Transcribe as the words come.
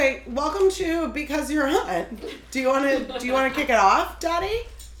Okay, welcome to Because You're On. Do you want to kick it off, Daddy?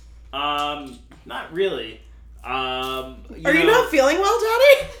 Not really. Are you not feeling well,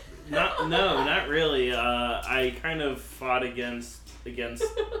 Daddy? Not really. I kind of fought against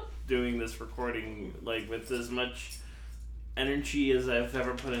doing this recording with as much energy as I've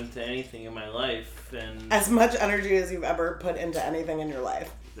ever put into anything in my life, and as much energy as you've ever put into anything in your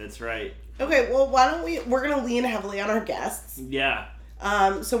life. That's right. Okay, well, why don't we're gonna lean heavily on our guests. Yeah.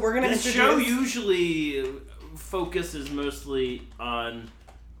 So we're gonna This show usually focuses mostly on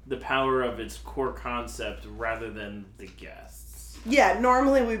the power of its core concept rather than the guests. Yeah,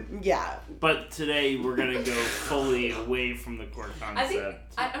 normally But today we're gonna go fully away from the core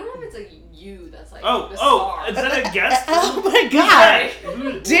concept. I don't know if it's you that's the star. Is that a guest? Oh my god!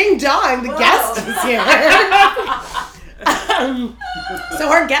 Ding dong, the guest is here. So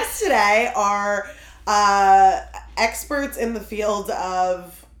our guests today are experts in the field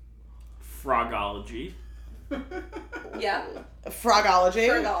of frogology. Yeah. Frogology.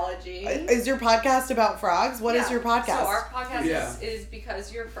 Is your podcast about frogs? What is your podcast? So our podcast is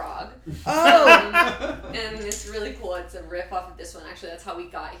Because You're a Frog. Oh. And it's really cool. It's a riff off of this one. Actually, that's how we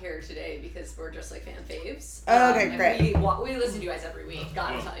got here today because we're just fan faves. Okay, great. We listen to you guys every week.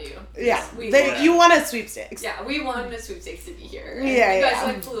 Gotta tell you. Yeah. You won a sweepstakes. Yeah, we won a sweepstakes to be here. And you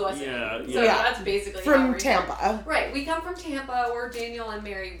guys flew us in. So that's basically from Tampa. Right. We come from Tampa. We're Daniel and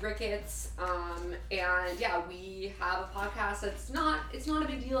Mary Ricketts. And we have a podcast it's not a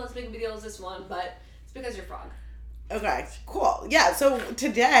big deal as big of a deal as this one, but it's Because You're a Frog. Okay, cool. Yeah, so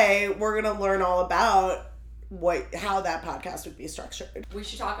today we're gonna learn all about how that podcast would be structured. We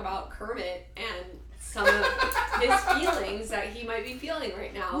should talk about Kermit and some of his feelings that he might be feeling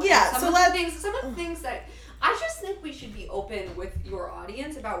right now. Yeah, some of the things that I just think we should be open with your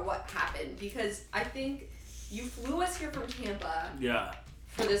audience about what happened, because I think you flew us here from Tampa. Yeah.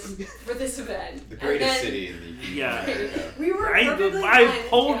 For this event. The greatest city in the We were I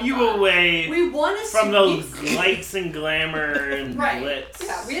pulled you away from those lights and glamour and glitz.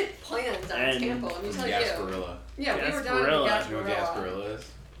 Yeah, we had plans on Tampa, let me tell you. Gasparilla. Yeah, we were down at Gasparilla. You know what Gasparilla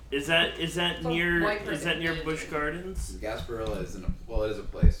is? Is that near Busch Gardens? Gasparilla is it is a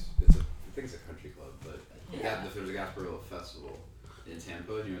place. I think it's a country club, but there's a Gasparilla festival in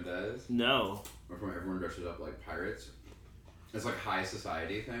Tampa. Do you know what that is? No. Everyone dresses up like pirates. It's like a high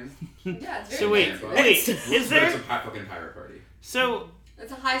society thing. Yeah, it's very So wait, is there? It's a fucking pirate party. So.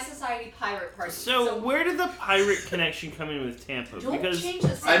 It's a high society pirate party. So where did the pirate connection come in with Tampa? Don't change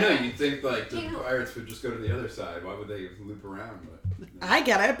the I know, you'd think the pirates would just go to the other side. Why would they loop around? But, I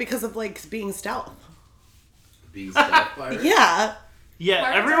get it, because of being stealth. Being stealth pirates? Yeah. Yeah,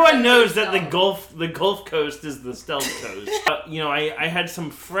 Pirates everyone knows that the Gulf Coast is the stealth coast. I had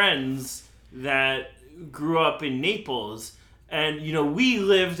some friends that grew up in Naples. And, we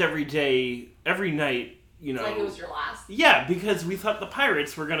lived every night, Like it was your last. Yeah, because we thought the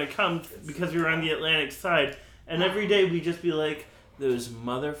pirates were going to come because we were on the Atlantic side. And every day we'd just be like, those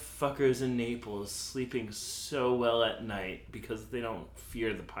motherfuckers in Naples sleeping so well at night because they don't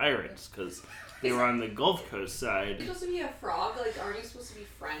fear the pirates because they were on the Gulf Coast side. You're supposed to be a frog? Aren't you supposed to be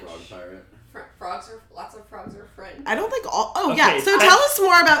French? Frog pirate. Lots of frogs are French. I don't think all. Oh, okay, yeah. So tell us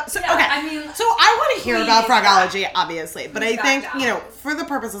more about. So, yeah, okay. I mean, so I want to hear about frogology, obviously, but I think down. For the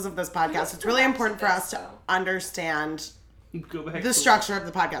purposes of this podcast, it's really important for us to understand the structure of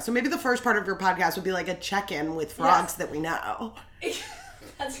the podcast. So maybe the first part of your podcast would be like a check-in with frogs that we know.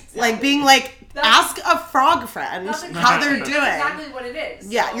 That's exactly, being ask a frog friend how they're doing. That's exactly what it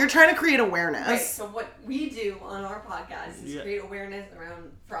is. Yeah, you're trying to create awareness. Right, so what we do on our podcast is create awareness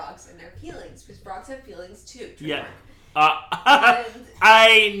around frogs and their feelings, because frogs have feelings too. Yeah.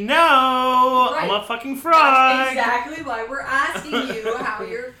 I know. Right. I'm a fucking frog. That's exactly why we're asking you how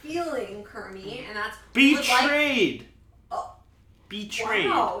you're feeling, Kermie, and that's betrayed. Betrayed.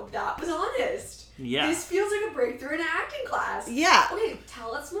 Wow, that was honest. Yeah. This feels like a breakthrough in an acting class. Yeah. Okay,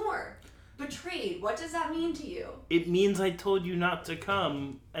 tell us more. Betrayed. What does that mean to you? It means I told you not to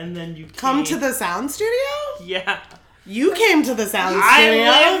come, and then you come to the sound studio? Yeah. You came to the sound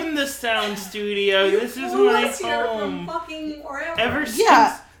studio. I live in the sound studio. This is my home. Here from fucking wherever. Ever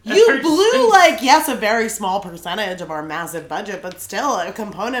since. You blew a very small percentage of our massive budget, but still a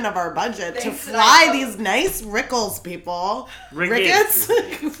component of our budget to fly these nice Rickles people. Ricketts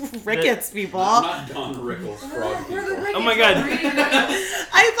people. Not Don Rickles frog people. Oh my god.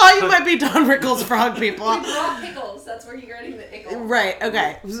 I thought you might be Don Rickles frog people. We brought pickles. That's where you're getting the pickle. Right,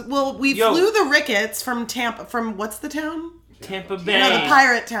 okay. Well, we flew the Ricketts from Tampa. From what's the town? Tampa Bay. No, the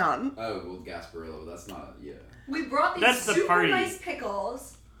pirate town. Oh, well, Gasparilla. That's not, We brought these super nice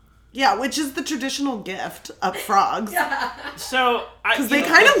pickles. Yeah, which is the traditional gift of frogs. So, Because they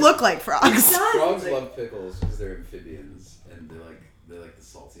kind of look like frogs. Frogs love pickles because they're amphibians, and they like the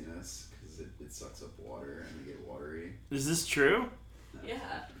saltiness because it sucks up water and they get watery. is this true? Yeah.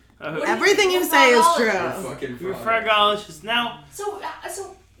 Everything you say is You're true. fucking You're frog. frogologist. Now, So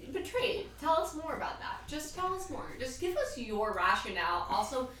Betrayed. Tell us more about that. Just tell us more. Just give us your rationale.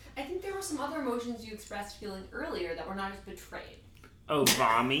 Also, I think there were some other emotions you expressed feeling earlier that were not just betrayed. oh,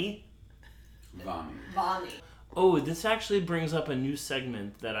 Vommy. Vommy. Oh, this actually brings up a new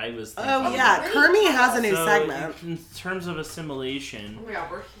segment that I was thinking. Oh, yeah. Kermie has a new So, segment. in terms of assimilation, Oh my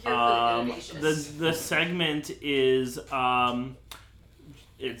god, we're here for the innovations. the segment is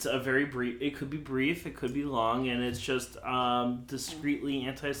it's a very brief. It could be brief, it could be long, and it's just discreetly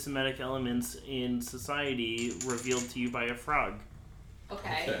anti-Semitic elements in society revealed to you by a frog.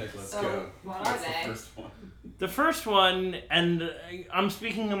 Okay, Let's so go. what are What's they? the first one? The first one, and I'm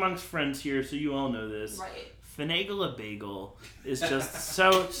speaking amongst friends here, so you all know this. Right. Finagle a Bagel is just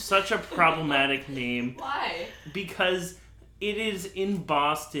such a problematic name Why? because it is in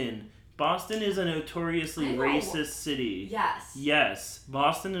Boston. Boston is a notoriously I know. racist city. Yes. Yes,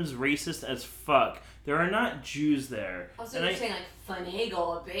 Boston is racist as fuck. There are not Jews there. Also, And you're saying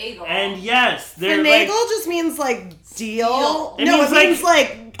finagle a bagel. and yes, they're Finagle like, just means like deal. Deal. It No, means, it means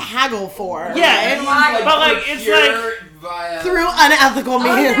like haggle for. Yeah, right? but like it's like via Through unethical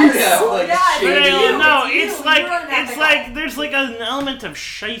means. Yeah, like shady. no, you. it's like You're unethical. there's like an element of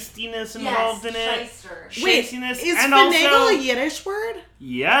shystiness involved in it. Shyster. Wait, Shystiness, is and finagle also a Yiddish word?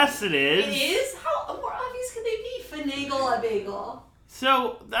 yes, it is. It is? How more obvious could they be? Finagle a bagel.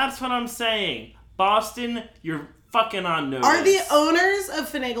 So that's what I'm saying. Boston, you're fucking on notice. Are the owners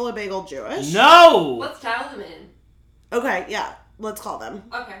of Finagle a Bagel Jewish? No. Let's dial them in. Okay, yeah. Let's call them.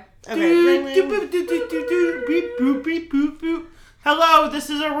 Okay. Okay. ring, ring. Beep boop beep boop boop. Hello, this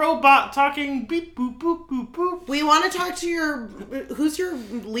is a robot talking beep boop boop boop boop. We want to talk to your... Who's your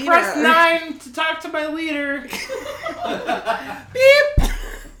leader? Press 9 to talk to my leader. Beep!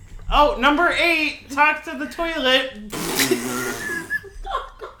 Oh, number 8, talk to the toilet.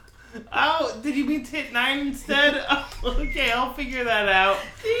 Oh, did you mean to hit 9 instead? Oh, okay, I'll figure that out.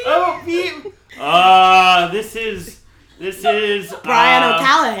 Oh, beep. This is Brian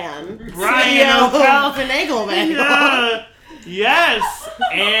O'Callahan. Brian CEO of O'Callahan. Finagle Bagel. Yeah. Yes,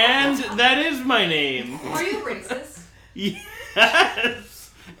 and that is my name. Are you racist?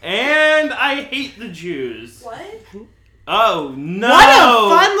 Yes, and I hate the Jews. What? Oh no! What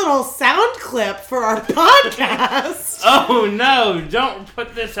a fun little sound clip for our podcast. Oh no! Don't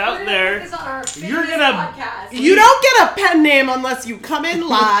put this out We're there. Put this on our You're famous gonna- podcast. You don't get a pen name unless you come in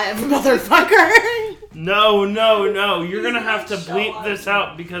live, motherfucker. No! You're gonna Please have to don't show bleep us. this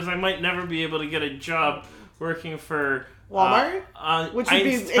out because I might never be able to get a job working for Walmart? Which Which would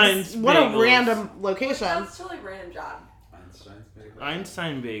be what a random location. That's a totally random job.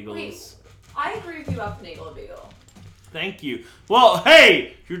 Einstein Bagels. Wait. I agree with you about finagle a bagel. Thank you. Well,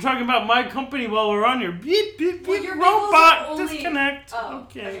 hey, you're talking about my company while we're on your beep beep Well, beep your bagels robot are only- disconnect. Oh,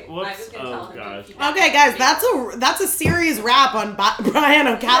 Okay. I Whoops. was gonna tell Oh him to gosh. keep that Okay, guys, bagel. that's a series wrap on Brian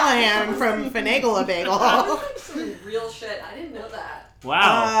O'Callahan from Finagle a That Bagel. was like some real shit. I didn't know that. Wow.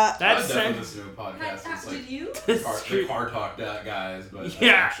 I That's would definitely listen to a podcast. It's Did like you? the car talk guys, but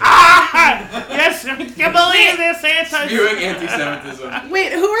yeah. actually Ah! Yes, I can't believe this spewing anti-Semitism.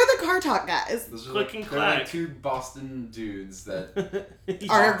 Wait, who are the Car Talk guys? Those are Click and they're like clack. two Boston dudes that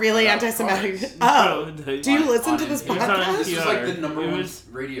Are really about anti-Semitic? cars. Oh, No, do you on- listen on to this NPR. It was on podcast? This was like the number It one was-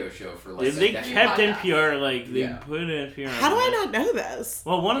 radio show for like They a decade. kept podcast. NPR like they Yeah. put NPR. How do on I it. not know this?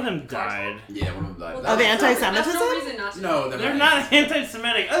 Well, one of them died. Yeah, one of them died. Well, Of that's no- anti-Semitism? That's no reason not to. No, They're not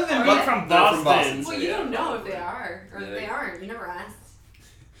anti-Semitic, other than Oh, being yeah? from They're Boston. from Boston. Well, you don't know if they are or Yeah, if they aren't. You never asked.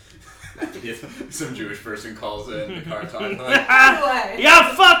 If some Jewish person calls in the car talk, like, Anyway.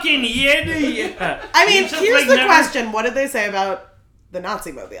 Yeah, fucking yid. Yeah. I mean, It's just here's like the never- question. What did they say about the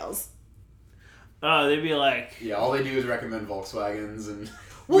Nazi mobiles? Oh, they'd be like, yeah, all they do is recommend Volkswagens and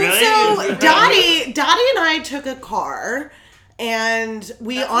Well, Really? so Dottie and I took a car, and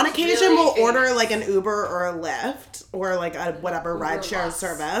we That on sounds occasion really will order famous. like an Uber or a Lyft or like a whatever Uber rideshare bus.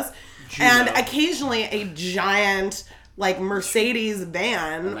 service, Juno. and occasionally a giant like Mercedes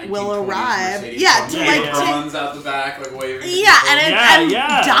van will 1920s arrive. Mercedes Yeah, Benz to Yeah, like yeah. to runs out the back like waving. yeah, and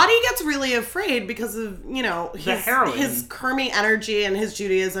Yeah. Dottie gets really afraid because of, you know, heroin. his Kermie energy and his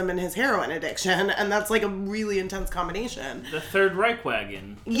Judaism and his heroin addiction, and that's like a really intense combination. the Third Reich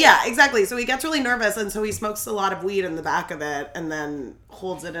wagon. Yeah, exactly. So he gets really nervous, and so he smokes a lot of weed in the back of it, and then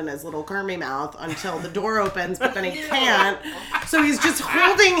holds it in his little Kermie mouth until the door opens, but then he can't. So he's just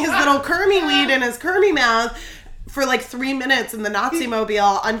holding his little Kermie weed in his Kermie mouth. for like 3 minutes in the Nazi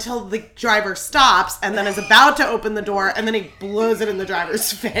mobile until the driver stops and then is about to open the door and then he blows it in the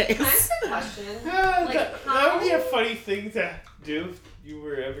driver's Can I face. ask a question? That would be a funny thing to do if you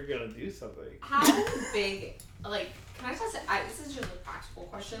were ever gonna do something. How big, like, can I just say, this is just a practical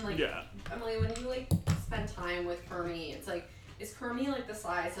question, like, Yeah. Emily, when you, like, spend time with Kermie, it's like, is Kermie, like, the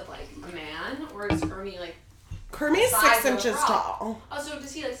size of, like, a man, or is Kermie, like, Kermie's size 6 of a inches frog? tall. Oh, so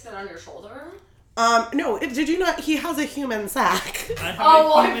does he, like, sit on your shoulder? No, did you not? He has a human sack. I have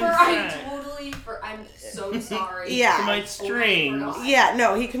Oh, a human sack. I'm so sorry. Yeah. For my I strings. forgot. Yeah,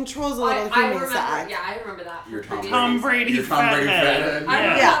 no, he controls a little I human remember, sack. yeah, I remember that. Your from Tom previous- Tom Brady Your Tom Brady fathead. fathead. I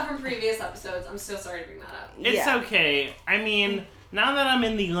remember Yeah. that from previous episodes. I'm so sorry to bring that up. It's Yeah. okay. I mean, now that I'm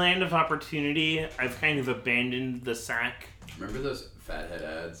in the land of opportunity, I've kind of abandoned the sack. Remember those fathead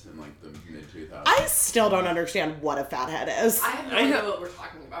ads in like the mid-2000s? I still don't understand what a fathead is. I have no I know- idea what we're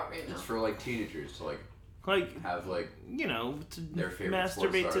talking about right now. It's for like teenagers to like Like, have like you know, to their favorite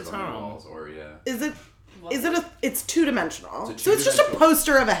sports masturbate to stars on their Tom. walls, or yeah. Is it? What? Is it a? It's 2-dimensional. It's a So it's just a 2-dimensional.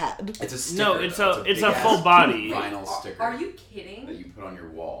 poster of a head. It's a sticker. No, it's though. a it's a big-ass full body. vinyl sticker. Are you that kidding? you put on your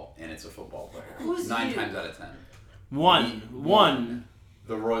wall, and it's a football player. Who's 9 you? times out of 10. One.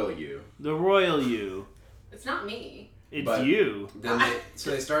 The royal you. The royal you. It's not me. It's But- you. Then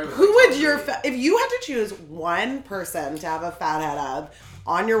they started with Who like, would Tom your Brady. if you had to choose one person to have a fat head of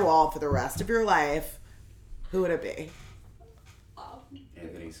on your wall for the rest of your life? Who would it be?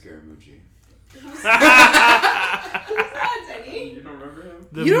 Anthony Scaramucci. Who's that, Denny? You don't remember him?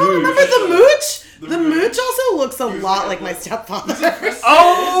 The You don't mooch. remember the mooch? The The mooch. mooch also looks a He's lot like like a- my stepfather.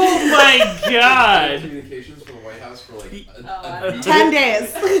 Oh my god! Communications for the White House for like Oh, a 10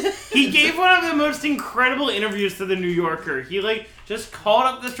 days. He gave one of the most incredible interviews to the New Yorker. He like just called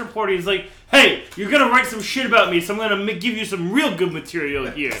up this reporter. He's like, "Hey, you're gonna write some shit about me, so I'm gonna give you some real good material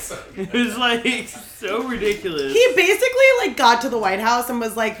here." It was like so ridiculous. He basically like got to the White House and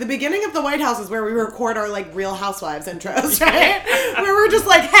was like, the beginning of the White House is where we record our like Real Housewives intros, right? Where we're just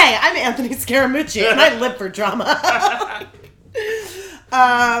like, hey, I'm Anthony Scaramucci and I live for drama.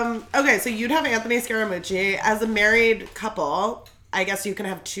 Okay, so you'd have Anthony Scaramucci as a married couple. I guess you can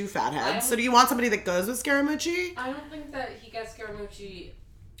have 2 fat heads. So do you want somebody that goes with Scaramucci? I don't think that he gets Scaramucci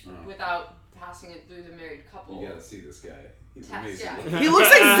Oh. without passing it through the married couple. You gotta see this guy. He's Test, amazing. yeah. He looks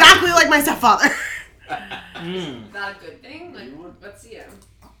exactly like my stepfather. Mm. Is that a good thing? Like, You want- let's see him.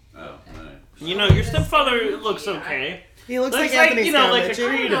 Oh, alright. You know, your stepfather looks okay. He looks Looks like like, Anthony you know, like a Scaramucci.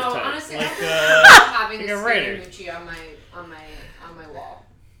 creative No, type. honestly, Like, I don't think having like a a writer. Scaramucci on my wall.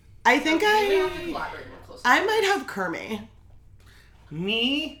 I think We would have to I collaborate more closely. might have Kermie.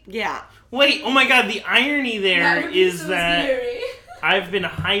 Me? Yeah. Wait, oh my god, the irony there That would be is so that scary. I've been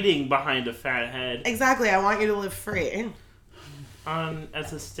hiding behind a fat head Exactly. I want you to live free.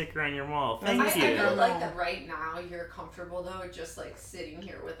 as a sticker on your wall. As a Thank I sticker. you. feel like that right now you're comfortable though, just like sitting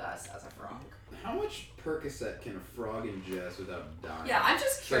here with us as a frog. How much Percocet can a frog ingest without dying? Yeah, I'm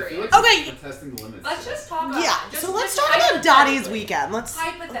just So I feel curious. like Okay. we're testing the limits. Let's there. just talk about Yeah. that. So let's Just talk about Dottie's hypothetically. weekend. Let's.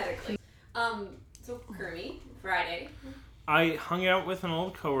 Hypothetically. So Kermie, Friday. I hung out with an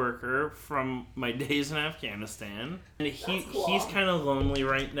old coworker from my days in Afghanistan, and That's cool. he's kind of lonely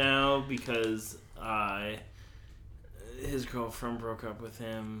right now because his girlfriend broke up with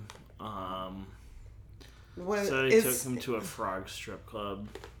him. What, So I took him to a frog strip club.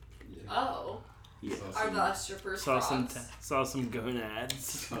 Oh. Yeah. Saw Are some- the strippers Saw some frogs? saw some gonads.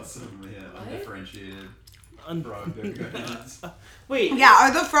 saw some, What? undifferentiated Un- frog gonads. Wait, Yeah,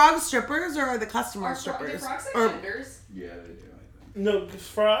 are the frogs strippers or are the customer Are strippers? frogs Or- have genders? Yeah, they do, I think. no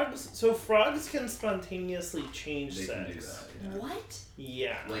frogs. So frogs can spontaneously change They sex. can do that, yeah. What?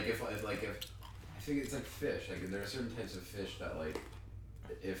 Yeah. Like if I think it's like fish. Like there are certain types of fish that like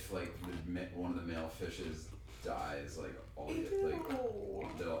if like one of the male fishes dies, like all the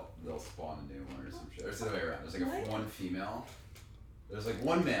like they'll spawn a new one or some shit. Or it's the other way around. There's like one female. There's like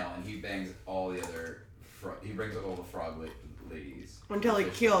one male and he bangs all the other. He brings up all the frog ladies Until he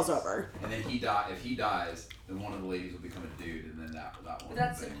Fish keels ladies. over. And then if he dies, then one of the ladies will become a dude, and then that one. But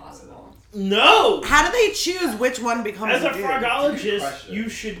that's will bang the other impossible. one. No. How do they choose which one becomes As a dude? frogologist, question. you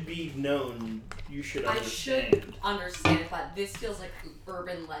should be known. You should I understand. should understand, but this feels like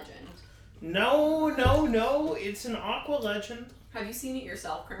urban legend. No. It's an aqua legend. Have you seen it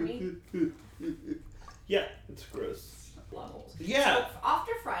yourself, Kermie? Yeah, it's gross. Levels. Yeah. So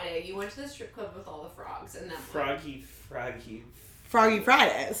after Friday, you went to the strip club with all the frogs, and then what? Froggy. Froggy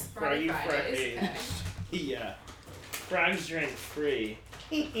Fridays. Friday Froggy Fridays. Fridays. Okay. Yeah. Frogs drink free.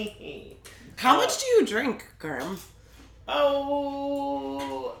 How much do you drink, Gurm?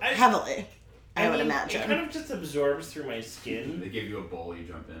 Oh, Heavily. I would mean, imagine. It kind of just absorbs through my skin. They give you a bowl, you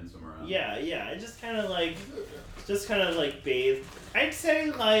jump in somewhere else. Yeah. I just kind of like bathe. I'd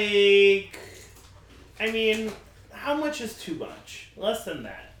say like, I mean, how much is too much? Less than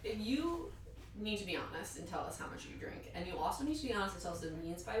that. You need to be honest and tell us how much you drink, and you also need to be honest and tell us the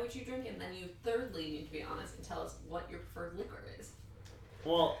means by which you drink, and then you thirdly need to be honest and tell us what your preferred liquor is.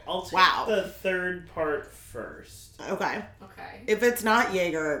 Well, I'll take the third part first. Okay. Okay. If it's not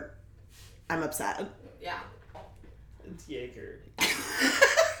Jaeger, I'm upset. Yeah. It's Jaeger.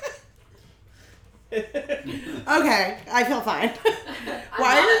 Okay, I feel fine.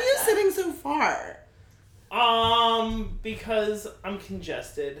 Why are you sitting so far? Because I'm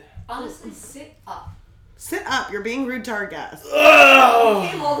congested. Honestly, sit up. Sit up. You're being rude to our guests. You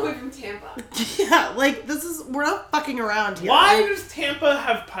came all the way from Tampa. Yeah, like, we're not fucking around here. Why does Tampa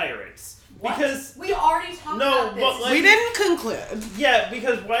have pirates? What? Because we already talked about this. but like, we didn't conclude. Yeah,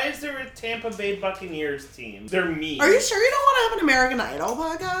 because why is there a Tampa Bay Buccaneers team? They're mean. Are you sure you don't want to have an American Idol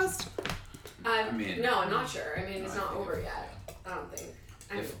podcast? No, I'm not sure. I mean, it's not over yet. I don't think.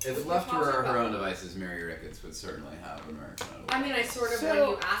 If left to her own devices, Mary Ricketts would certainly have American Idol. I mean, I sort of, when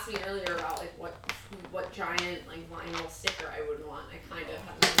you asked me earlier about like what giant like vinyl sticker I would want, I kind of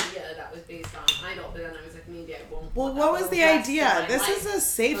had an idea that was based on Idol, but then I was like, maybe I won't. Well, what was the idea? This is a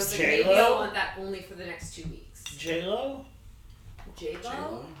safe space. space. Maybe I want that only for the next 2 weeks. J-Lo?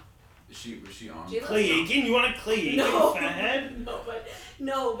 J-Lo? Was she on? J-Lo's Clay Aiken? You want a Clay Aiken, No. fathead?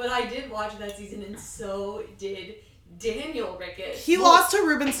 No, but I did watch that season, and so did Daniel Ricketts. He lost to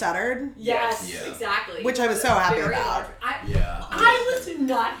Ruben Studdard. Yes, Yeah. exactly. Which I was so happy Very about. large. Yeah. I was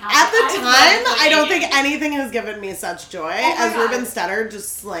not happy. At the time, loved I don't Clay think anything has given me such joy my as God. Ruben Studdard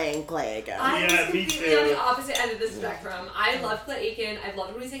just slaying Clay Aiken. I Yeah, was me completely on too. the opposite end of the spectrum. I loved Clay Aiken. I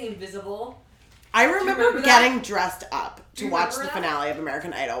loved when he sang Invisible. I remember remember that? getting dressed up Do to you watch remember the that? finale of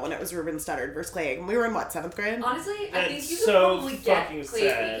American Idol when it was Ruben Studdard versus Clay Aiken. We were in, what, 7th grade? Honestly, I That's think you could so probably get fucking Clay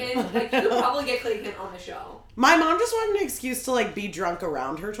sad. Aiken. Like, you could probably get Clay Aiken on the show. My mom just wanted an excuse to, like, be drunk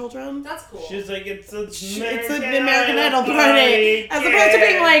around her children. That's cool. She's like, it's an It's American an American Idol party. party. As opposed to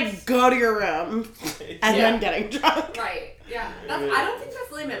being like, go to your room and Yeah. then getting drunk. Right. Yeah. I don't think that's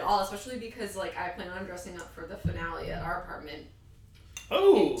lame at all, especially because, like, I plan on dressing up for the finale at our apartment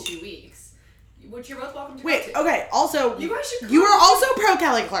Oh. in 2 weeks. Which you're both welcome to Wait, go to. okay, also, You guys should you were come. also pro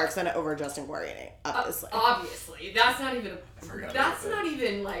Kelly Clarkson over Justin Guarini, obviously. Obviously. That's not even forgot That's about that. not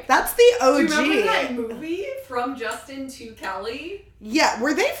even, like... That's the Do OG. you remember that movie from Justin to Kelly? Yeah,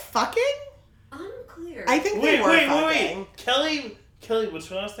 were they fucking? Unclear. I think Wait, they were wait, fucking. wait. Kelly, what's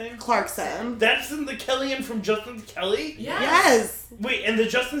her last name? Clarkson. That's in the Kelly and from Justin to Kelly? Yes. Wait, and the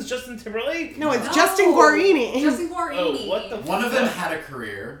Justin's Justin Timberlake? No, it's No. Justin Guarini. Justin Guarini. Oh, what the One of them had a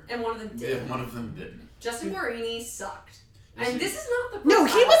career. And one of them Yeah, didn't. one of them didn't. Justin Guarini sucked. And this is not the first No,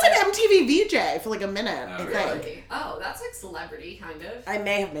 he time was I've- an MTV VJ for like a minute, Oh, I think. Really? Oh, that's like celebrity, kind of. I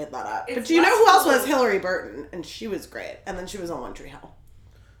may have made that up. It's But do you know less who else cool. was? Hillary Burton, and she was great. And then she was on One Tree Hill.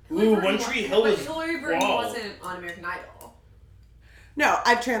 Ooh, One Tree Hill was... But Hillary Burton wow. wasn't on American Idol. No,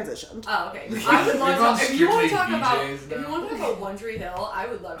 I've transitioned. Oh, okay. I would You've gone love to. If you want to strictly talk about, VJs if you now. want to talk about One Tree Hill, I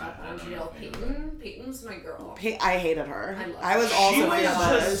would love to talk I about One don't Tree know Hill. anything Peyton's my girl. I hated her. I love I was her. also She was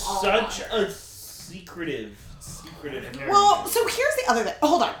fearless. just all such about her. a secretive character. Well, so here's the other thing.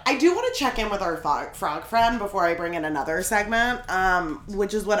 Hold on. I do want to check in with our frog friend before I bring in another segment,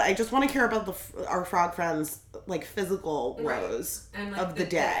 which is what I just want to hear about our frog friend's like physical Right. woes And, like, of the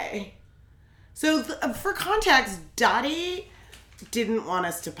day. So for context, Dottie didn't want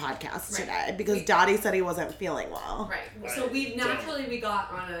us to podcast Right. today because Dottie said he wasn't feeling well. Right. So we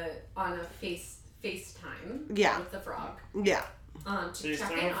got on a FaceTime. Yeah. With the frog. Yeah. To check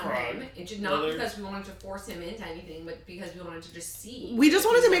FaceTime in a on frog. him. It did not Another- because we wanted to force him into anything, but because we wanted to just see. We just if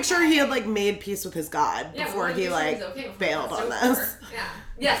wanted to he make was sure he had okay. like made peace with his God Yeah, we before wanted to he make sure like was okay before bailed he on was this. over. Yeah.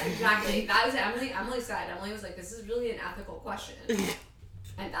 Yes, exactly. That was Emily. Emily said. Emily was like, "This is really an ethical question,"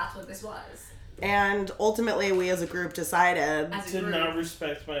 and that's what this was. And ultimately, we as a group decided As a To group. not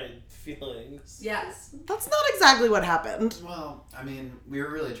respect my feelings. Yes. that's not exactly what happened. Well, I mean, we were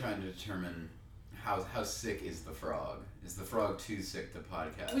really trying to determine how sick is the frog? Is the frog too sick to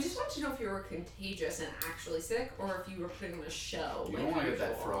podcast? We just wanted to know if you were contagious and actually sick, or if you were putting on a show. You like don't want to get that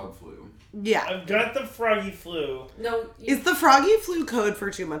usual. frog flu. Yeah. I've got the froggy flu. No. You, Is the froggy flu code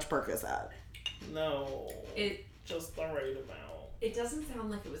for too much Percocet? No. It Just the right amount. It doesn't sound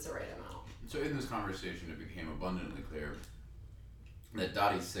like it was the right amount. So in this conversation, it became abundantly clear that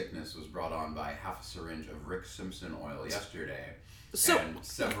Dottie's sickness was brought on by half a syringe of Rick Simpson oil yesterday. So- and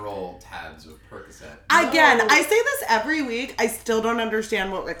several tabs of Percocet. Again, I say this every week. I still don't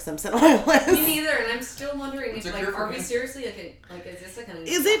understand what Rick Simpson oil is. Me neither, and I'm still wondering It's if a like, cure for are we cancer. seriously like is this like an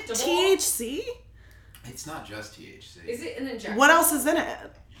Is it injectable? THC? It's not just THC. Is it an injection? What else is in it?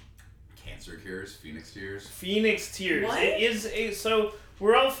 Cancer cures, Phoenix tears. Phoenix tears. What? It is a so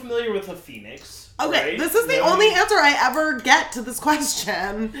we're all familiar with a phoenix. Okay, right? this is the Nobody- only answer I ever get to this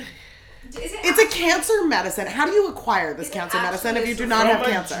question. Is it It's a cancer medicine. How do you acquire this Is it cancer medicine if actually you do a not have from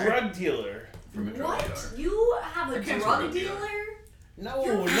a cancer? drug dealer. From a drug What? dealer. You have a A cancer drug drug dealer. dealer? No,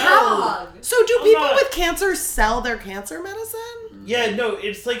 You're no. wrong. So do I'm people not- with cancer sell their cancer medicine? Yeah, no.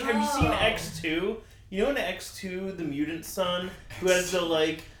 It's like, have you seen Oh. X2? You know in X2, the mutant son who has the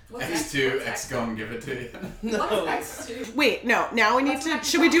like. What's X2, what's X gonna give it to you. No. What's X2? Wait, no. Now we need What's to. next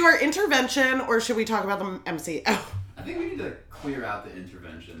Should we one? do our intervention or should we talk about the MC? Oh, I think we need to clear out the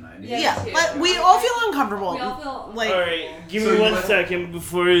intervention. I need Yeah, yeah. too. But we all feel uncomfortable. We all feel like. All right, give So me one what- second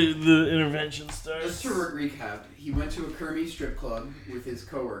before the intervention starts. Just to recap, he went to a Kermie strip club with his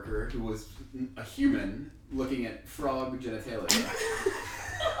coworker, who was a human, looking at frog genitalia,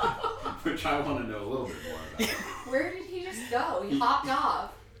 which I want to know a little bit more about. Where did he just go? He hopped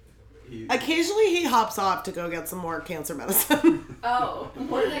off. He, Occasionally he hops off to go get some more cancer medicine. Oh,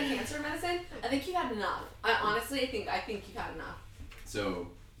 more than cancer medicine? I think you had enough. I think you've had enough. so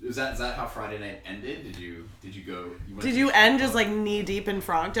is that how Friday night ended? Did you go? You went Did to you the strip end just club? like knee deep in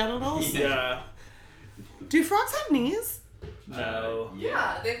frog genitals? Yeah. Do frogs have knees? No.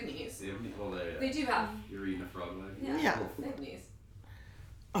 Yeah, they have knees. They have, well, They do have. You're eating a frog leg. Yeah, Yeah. they have knees.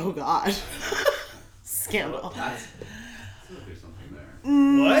 Oh God. Scandal. That's. There's something there.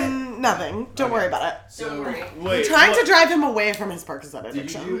 What? Nothing. Don't Okay. worry about it. So, Don't worry. We're Wait. trying what? to drive him away from his Percocet did you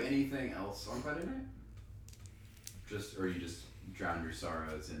addiction. do anything else on Friday night? Or you just drowned your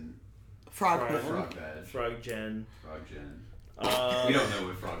sorrows in Frog Frog. man. frog bed, Frog Gen. frog gin? Um, We don't know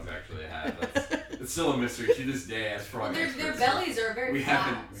what frogs actually have. It's still a mystery to this day as frog Their experts. bellies are very We flat,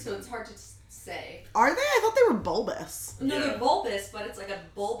 haven't- so it's hard to say. Are they? I thought they were bulbous. No, Yeah. they're bulbous, but it's like a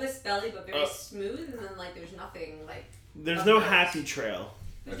bulbous belly, but very Uh, smooth, and then like there's nothing like There's no happy trail.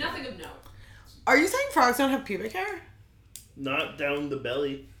 there's Okay. nothing of note. Are you saying frogs don't have pubic hair? Not down the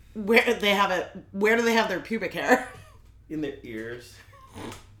belly. Where they have it? Where do they have their pubic hair? In their ears.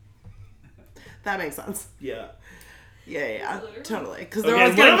 That makes sense. Yeah. Yeah, Literally. totally. Because they're Okay,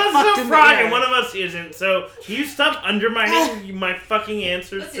 always one getting of us fucked is a in frog the ear. and one of us isn't. So can you stop undermining my fucking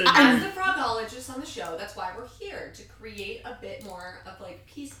answers Listen, to as the frogologist on the show, that's why we're here to create a bit more of like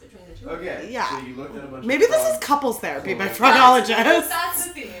peace between the two. of you. Okay. Yeah. So you looked at a bunch Maybe of this frogs. is couples therapy by Cool. frogologists. That's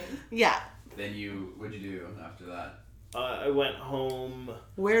the theme. Yeah. Then what'd you do after that? I went home.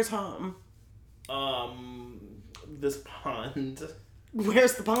 Where's home? This pond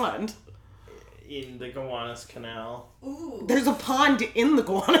Where's the pond? in the Gowanus Canal. Ooh. There's a pond in the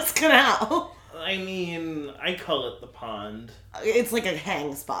Gowanus Canal. I mean, I call it the pond. It's like a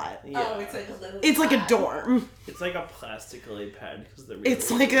hang spot. Yeah. Oh, it's like a little. It's like a pad. dorm. It's like a plastic lily pad because the. It's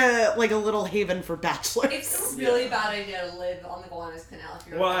like a little haven for bachelors. It's a really bad idea to live on the Gowanus Canal if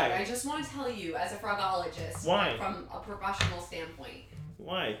you're Why? a frog. I just want to tell you, as a frogologist, Why? from a professional standpoint.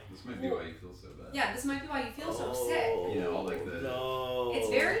 Why? This might be why you feel so bad. Yeah, this might be why you feel so sick. You know, all like the- No. It's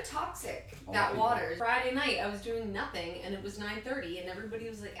very toxic, All that the- water. Friday night, I was doing nothing, and it was 9:30, and everybody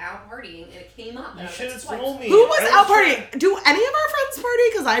was like out partying, and it came up. And You I was should like, have "Swipe." told me. Who was I out trying- partying? Do any of our friends party?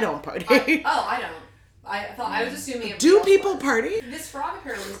 Because I don't party. I don't. I was assuming. Do everybody else people was. party? This frog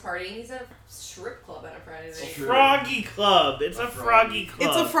apparently was partying. He's at a strip club on a Friday night. True. Froggy Club. It's a froggy club.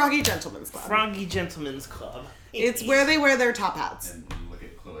 It's a froggy gentleman's club. Froggy Gentlemen's Club. It's where they wear their top hats. And look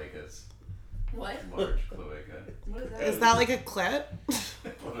at cloacas. What? Large cloaca. What is that? Is that like a clit?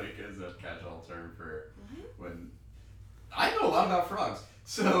 Cloaca is a catch-all term for when. I know a lot about frogs.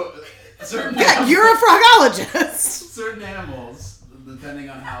 So certain Yeah, animals, you're a frogologist. certain animals, depending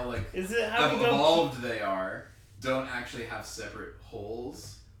on how like Is it how we go? evolved they are, don't actually have separate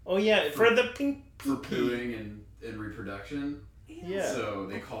holes Oh yeah, for the pink. for pooing and reproduction. Yeah. So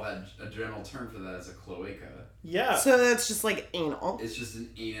they call that a general term for that as a cloaca. Yeah. So that's just like anal. It's just an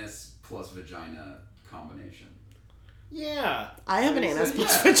anus plus vagina combination. Yeah. I have an So, anus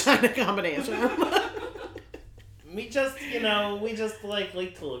plus yeah. vagina combination. We just like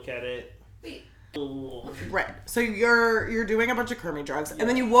to look at it. Wait. Ooh. Right. So you're doing a bunch of Kermie drugs, and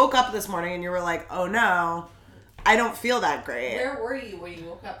then you woke up this morning and you were like, "Oh no, I don't feel that great." Where were you when you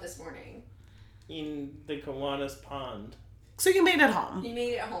woke up this morning? In the Gowanus Pond. So you made it home You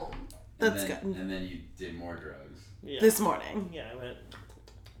made it home. That's and then, good. And then you did more drugs. Yeah. this morning. Yeah, I went.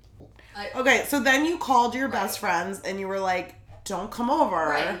 Okay, so then you called your best Right. friends and you were like, don't come over.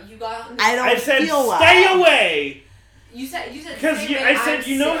 Right. You got. I don't I said, feel well. stay away. You said. Because I said,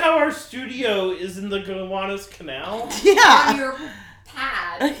 you know how our studio is in the Gowanus Canal? On Yeah. your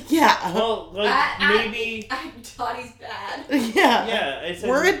pad. Yeah. Well, like maybe. At Dottie's pad. Yeah. Yeah, I said.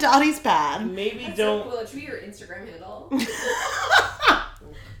 We're at Dottie's pad. Maybe That's don't. so cool. That should be your Instagram handle.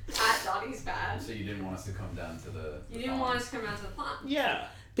 At Dottie's pad. So you didn't want us to come down to the. You didn't want us to come out to the pond. Yeah.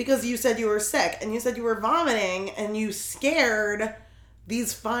 Because you said you were sick and you said you were vomiting and you scared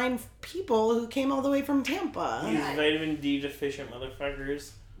these fine people who came all the way from Tampa. These vitamin D deficient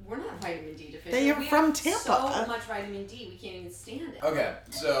motherfuckers. We're not vitamin D deficient. They are we from have Tampa. So much vitamin D, we can't even stand it. Okay,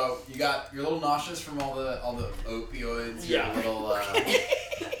 so you got you're a little nauseous from all the opioids. You're Yeah. a little.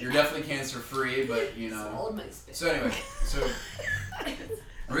 You're definitely cancer free, but you know. Swallowed my spit. So anyway, so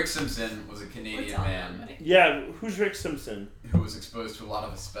Rick Simpson was a Canadian man Yeah, who's Rick Simpson? who was exposed to a lot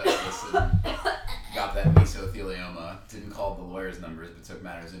of asbestos and got that mesothelioma. Didn't call the lawyer's numbers, but took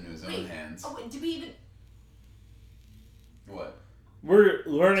matters into his own hands. Oh, wait, did we even... What? We're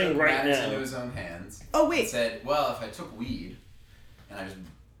learning Took right matters now. into his own hands. Oh, And wait. said, well, if I took weed and I just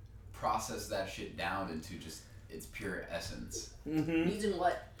processed that shit down into just its pure essence, Mm-hmm. Using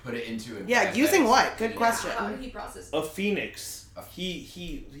what? put it into a Yeah, using what? Good Yeah. question. How did he process it? A phoenix.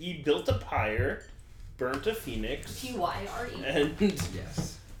 He built a pyre, burnt a phoenix, P-Y-R-E. and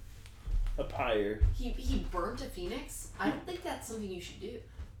Yes. a pyre. He burnt a phoenix? I don't think that's something you should do.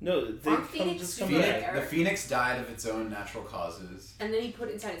 No, they Aren't come phoenix just come super back. rare? The phoenix died of its own natural causes, And then he put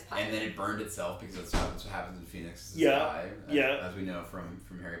it inside his pipe. and then it burned itself because that's what happens when phoenixes Yeah, die. yeah. As we know from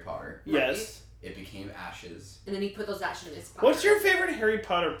Harry Potter, Yes. it became ashes. And then he put those ashes in his pipe. What's your favorite Harry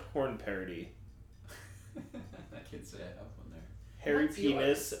Potter porn parody? I can't say I have one there. Harry What's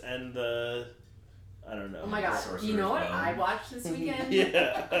Penis and the... I don't know. Oh my god. Sorcerer's You know what Bone. I watched this weekend?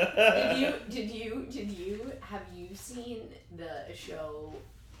 Yeah. Did you have you seen the show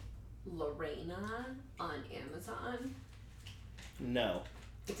Lorena on Amazon? No.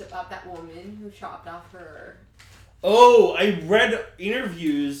 It's about that woman who chopped off her... Oh, I read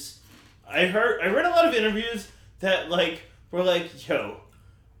interviews. I read a lot of interviews that like were like, yo,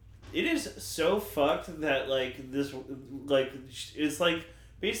 it is so fucked that like this like it's like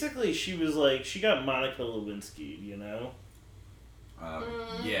basically she was like she got Monica Lewinsky, you know.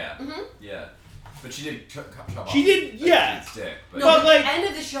 Yeah, Mhm. yeah. But she did chop off. She did, yeah. Its dick, but No, But, but like- at the end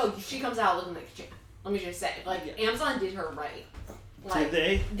of the show, she comes out looking like a chick. Let me just say, like, Amazon did her right. Like, Did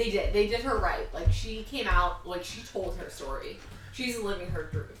they? They did. They did her right. Like, she came out, like, she told her story. She's living her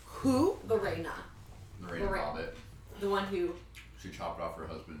truth. Who? Lorena. Lorena Bobbitt. The one who... She chopped off her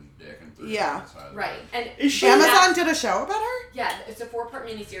husband's dick and threw Yeah. it inside. Right. And Is she- Amazon did a show about her? Yeah, it's a 4-part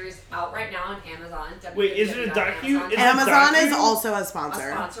miniseries out right now on Amazon. Wait, is it a docu? Is it Amazon is docu? also a a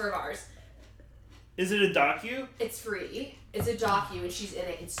sponsor. sponsor of ours. Is it a docu? It's free. It's a docu, and she's in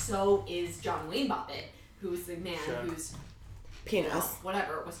it, and so is John Wayne Bobbitt, who's the man Sure. who's, Penis.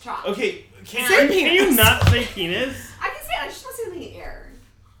 whatever, was chopped. Okay, Say can you penis. not say penis? I can say it, I just want to say something in the air.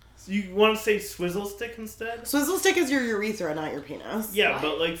 So you want to say swizzle stick instead? Swizzle stick is your urethra, not your penis. Yeah, What?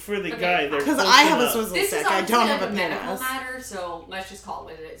 but like for the Okay, guy, they're Because close I have a enough. swizzle This stick. is I obviously don't like have a medical penis. matter, so let's just call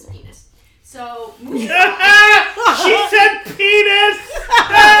it what it is, penis. So, She said penis.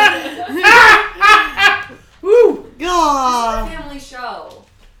 Woo! this is a God. family show.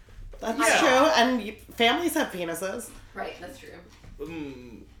 That's Yeah. true. And families have penises. Right, that's true.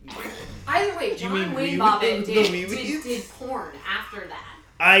 Mm, Either way, You John mean Wayne we Bobbitt would- did, the we would use? did porn after that.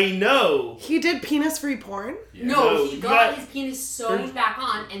 I know. He did penis-free porn? Yeah. No, No, he you got got- his penis sewed back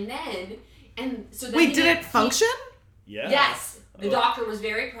on, and so then Wait, he did did- it function? Yeah. Yes, the Oh. doctor was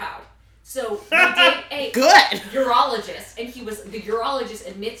very proud. So they did a Good. urologist, and the urologist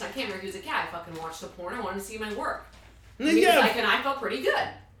admits on camera, he was like, yeah, I fucking watched the porn, I wanted to see my work. And he was Yeah. like, and I felt pretty good.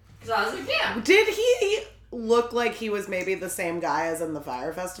 Because I was like, yeah. Did he look like he was maybe the same guy as in the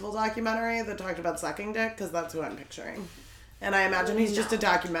Fire Festival documentary that talked about sucking dick? Because that's who I'm picturing. And I imagine he's just a No.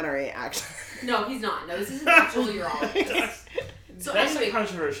 documentary actor. No, he's not. No, this is an actual urologist. So That's anyway, a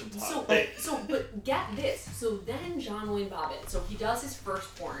controversial topic. but get this. So then John Wayne Bobbitt, so he does his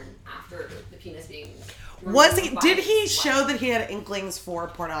first porn after the penis being... Was he? removed by Did he his show wife. that he had inklings for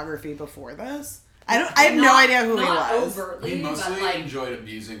pornography before this? I have no Not- idea who he not was. overtly, He mostly but like, enjoyed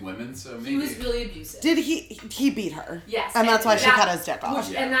abusing women, so maybe. he was really abusive. Did he beat her? Yes. And that's why she that- cut his dick off.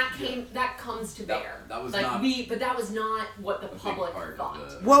 Which, Yeah. and that comes to That- bear. that was like not but that was not what the a big public part of thought.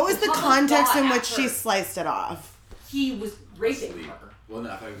 the- What was the public context thought in at which she first sliced it off? he was raping Asleep. her. Well,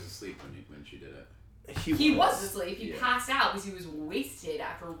 no, I thought he was asleep when she did it. He was asleep. He passed out because he was wasted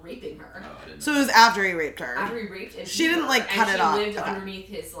after raping her. So it was after he raped her. After he raped and she didn't like cut it off. She lived underneath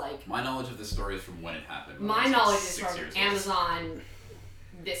his like. My knowledge of the story is from when it happened. My knowledge is from Amazon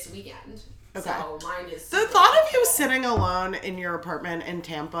this weekend. Okay. So mine is. The thought of you sitting alone in your apartment in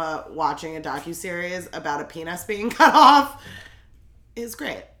Tampa watching a docuseries about a penis being cut off is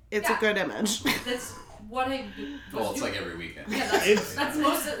great. It's a good image. That's what I. Well, it's like every weekend. Yeah, that's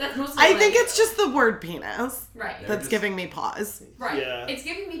most. I think it's just the word penis. Right. That's giving me pause. Right. Yeah. It's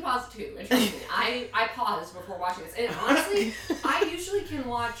giving me pause too. And trust me, I pause before watching this. And honestly, I usually can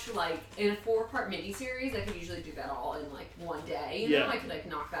watch like in a 4-part miniseries. I can usually do that all in like one day. You know, I could like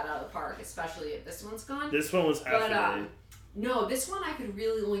knock that out of the park, especially if this one's gone. This one was half a day. No, this one I could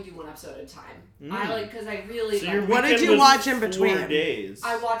really only do one episode at a time. I like because I really. So like, what did you watch in between? 4 days.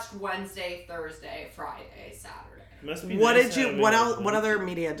 I watched Wednesday, Thursday, Friday, Saturday. Must be what nice did you? What else? What other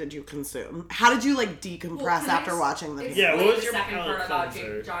media did you consume? How did you like decompress after watching the? Yeah, what was your second part about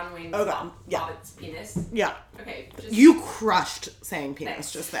cleanser? John Wayne's Bobbitt's penis? Yeah. Okay. You crushed saying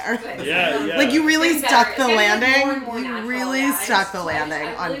penis just there. Yeah. Like you really stuck the landing. More and more you natural. really stuck the landing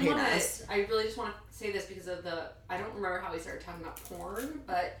on penis. I really just want to say this because of the. I don't remember how we started talking about porn,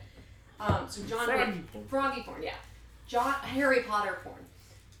 but so John Wayne froggy porn, yeah. Harry Potter porn.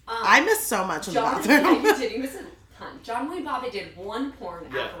 I missed so much in the bathroom. You did. You missed a ton. John Wayne Bobbitt did one porn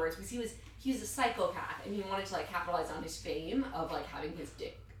afterwards because he was a psychopath and he wanted to like capitalize on his fame of like having his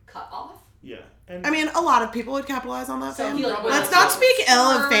dick cut off. Yeah. I mean, a lot of people would capitalize on that fame. Like, let's not speak ill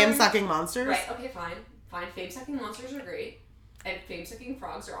of fame-sucking monsters. Right, okay, fine. Fame-sucking monsters are great. And fame-sucking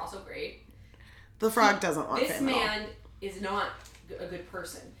frogs are also great. The frog doesn't want this fame at all. This man is not a good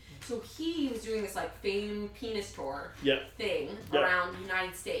person. So he was doing this like fame penis tour thing around the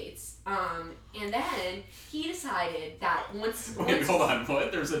United States. And then he decided that once Wait, hold on,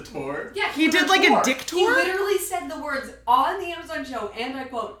 what? There's a tour? Yeah. He did like a dick tour? He literally said the words on the Amazon show, and I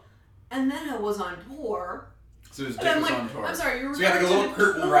quote, and then I was on tour. So his dick was on tour. I'm sorry, you were so he had like a little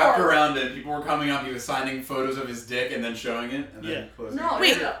curtain wrapped around it. People were coming up. He was signing photos of his dick and then showing it. And then closing it.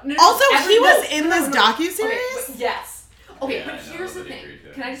 Wait, also he was in this docuseries? Okay, yes. Okay, Yeah, but I know, here's the but he thing. agreed to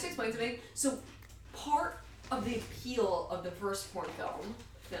it. Can I just explain something? So part of the appeal of the first porn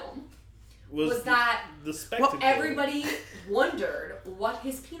film was that the spectacle. Everybody wondered what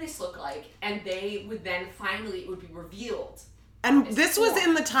his penis looked like, and they would then finally it would be revealed. And this was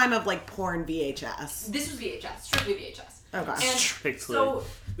in the time of like porn VHS. This was VHS, strictly VHS. Okay. And strictly. So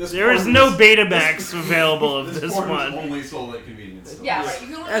there is no Betamax available of this porn one. Was only sold at convenience stores. Yeah, right. You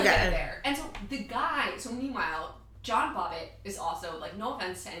can only get it there. And so the guy. So meanwhile, John Bobbitt is also like, no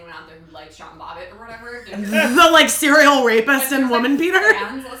offense to anyone out there who likes John Bobbitt or whatever. The like serial rapist and woman beater.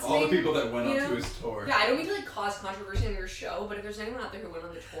 All the people that went up to his tour. Yeah, I don't mean to like cause controversy in your show, but if there's anyone out there who went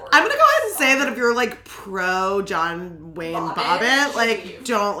on the tour, I'm gonna go ahead and say that if you're like pro John Wayne Bobbitt, like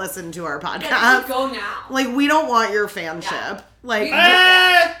don't listen to our podcast. Yeah, go now. Like we don't want your fanship. Like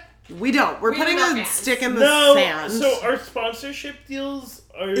we don't. We're putting a stick in the sand. So our sponsorship deals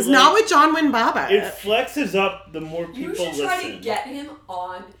are It's not with John Wayne Bobbitt. It flexes up the more people listen. You should try to get him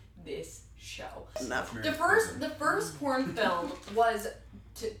on this show. Never. The first porn film was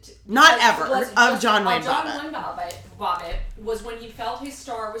not ever of John Wayne Bobbitt was when he felt his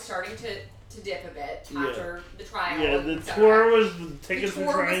star was starting to dip a bit after the trial. Yeah, the tour was the tickets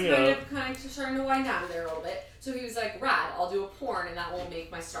were trying up. Kind of starting to wind down there a little bit. So he was like, "Rad, I'll do a porn, and that will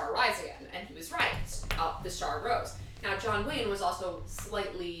make my star rise again." And he was right. The star rose. Now John Wayne was also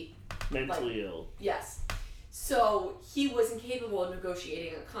slightly mentally ill. Yes. So he was incapable of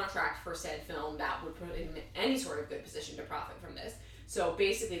negotiating a contract for said film that would put him in any sort of good position to profit from this. So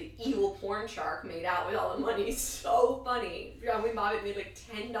basically, the evil porn shark made out with all the money. So funny. John Wayne Bobbitt made like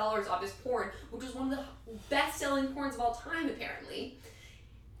 $10 off his porn, which was one of the best-selling porns of all time, apparently.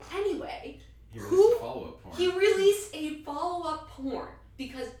 Anyway, he released a follow-up porn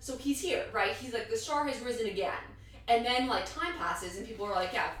because so he's here, right? He's like the star has risen again. And then, like, time passes, and people are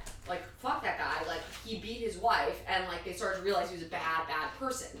like, yeah, like, fuck that guy. Like, he beat his wife, and, like, they started to realize he was a bad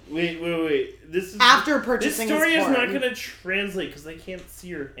person. Wait. This is... After purchasing this story his porn. is not going to translate, because they can't see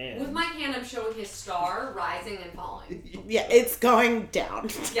your hand. With my hand, I'm showing his star rising and falling. Yeah, it's going down.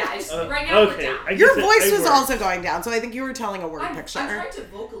 Yeah, it's right now it's down. Your voice was also going down, so I think you were telling a word picture. I'm trying to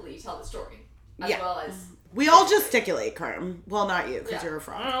vocally tell the story, as well as... We all gesticulate, Kerm. Well, not you, because you're a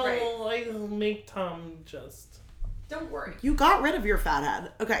frog. I'll make Tom just... Don't worry. You got rid of your fat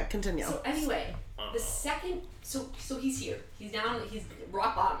head. Okay, continue. So anyway, the second, so he's here. He's down. He's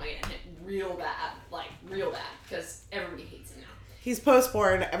rock bottom again, real bad, because everybody hates him now. He's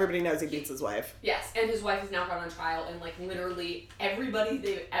post-porn. Everybody knows he beats his wife. Yes, and his wife is now gone on trial, and like literally everybody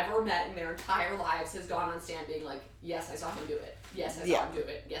they've ever met in their entire lives has gone on stand being like, yes, I saw him do it. Yes, I saw him do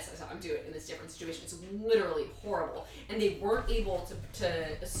it. Yes, I saw him do it in this different situation. It's literally horrible. And they weren't able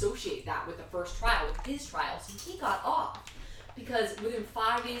to associate that with the first trial, with his trial, so he got off. Because within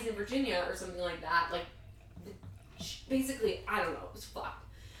 5 days in Virginia or something like that, like, basically, I don't know, it was fucked.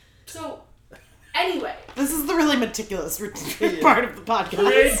 So, anyway. This is the really meticulous part of the podcast.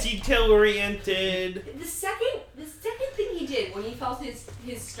 Very detail-oriented. The second thing he did when he felt his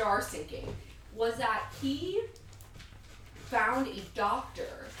star sinking was that he found a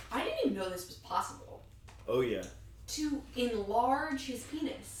doctor. I didn't even know this was possible. Oh, yeah. To enlarge his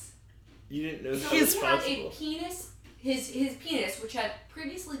penis. You didn't know So that was he possible. had a penis, his penis, which had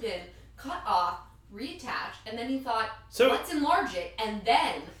previously been cut off, reattached, and then he thought, let's enlarge it, and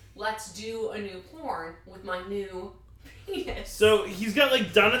then let's do a new porn with my new penis. So he's got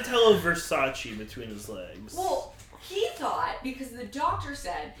like Donatello Versace between his legs. Well, he thought, because the doctor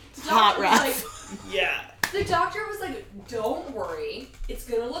said, Hot was ref. like, Yeah. the doctor was like, don't worry, it's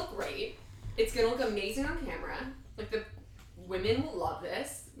gonna look great. It's gonna look amazing on camera. Like, the women will love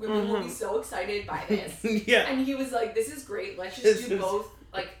this. Women will be so excited by this. Yeah. And he was like, this is great. Let's just do both.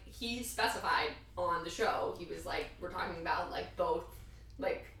 Like, he specified on the show, he was like, we're talking about, like, both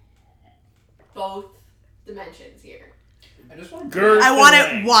dimensions here. I just want Girth I want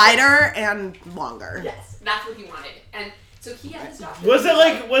and it wider and longer. Yes, that's what he wanted. And so he had this doctor. Was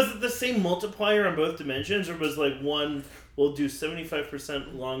it the same multiplier on both dimensions, or was like one will do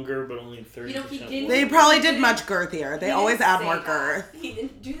 75% longer but only 30%? You know, he didn't- They probably did much girthier. They He always didn't add say more that. girth. He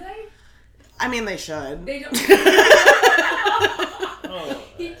didn't, do they? I mean, they should. They don't. Oh.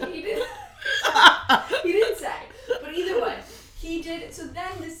 He didn't. He didn't say. But either way, he did. So then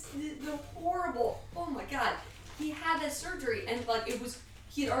the horrible. Oh my god, he had this surgery and like it was.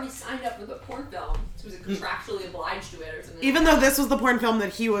 He had already signed up with a porn film, so he was contractually obliged to it or something. Even like though that. this was the porn film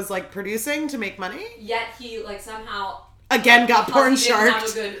that he was like producing to make money. Yet he like somehow Again, got because porn he didn't have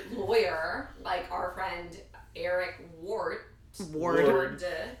sharked. a good lawyer, like our friend Eric Ward. Ward.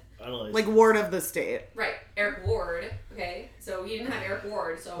 I don't like. Like ward of the state. Right, Eric Ward. Okay, so he didn't have Eric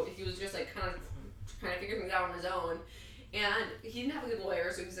Ward, so he was just like kind of trying to figure things out on his own, and he didn't have a good lawyer,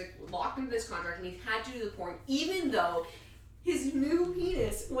 so he's like locked into this contract, and he had to do the porn, even though his new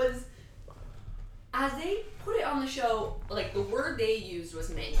penis was, as they put it on the show, like the word they used was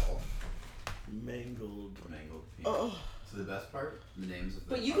mangled. Mangled. penis. Oh. So the best part, the names of the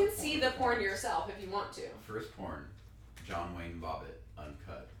But you can see the porn yourself if you want to. First porn, John Wayne Bobbitt,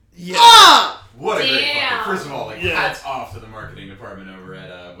 uncut. Yeah. Ah! What a great Damn. fucker. First of all, like, Yeah. hats off to the marketing department over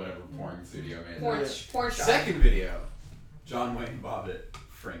at whatever porn studio made Porn, that. porn star. Second video, John Wayne Bobbitt,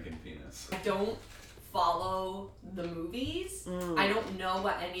 Frankenpenis. I don't follow the movies. I don't know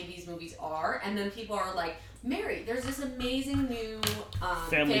what any of these movies are. And then people are like, Mary, there's this amazing new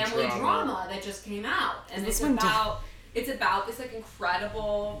family drama that just came out. And Is it's this one about this like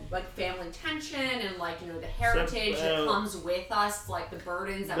incredible like family tension and like, you know, the heritage that comes with us, like the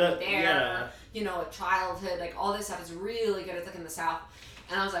burdens that we bear, yeah. you know, childhood, like all this stuff is really good. It's like in the South.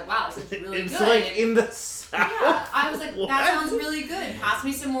 And I was like, wow, this is really It's good. like in the South. Yeah, I was like, What? that sounds really good. Pass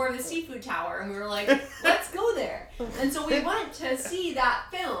me some more of the seafood tower. And we were like, let's go there. And so we went to see that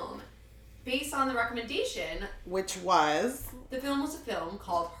film based on the recommendation. Which was. The film was a film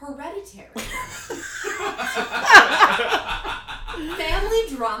called Hereditary. Family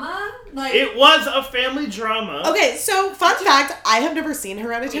drama? Like, It was a family drama. Okay, so fun fact, I have never seen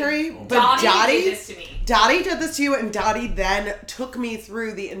Hereditary, but Dottie did this to me. Dottie did this to you, and Dottie then took me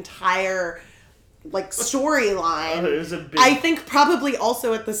through the entire like storyline. It was a big... I think probably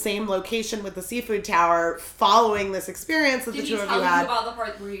also at the same location with the seafood tower, following this experience that Did the he two of tell you you had. about the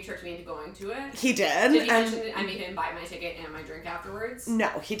part where you tricked me into going to it? He did. Did he and mention I made him buy my ticket and my drink afterwards? no,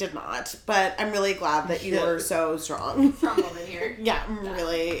 he did not. But I'm really glad that you Yeah. were so strong. Strong woman here. Yeah, I'm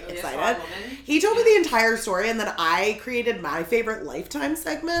really a strong excited. woman. He told me the entire story, and then I created my favorite Lifetime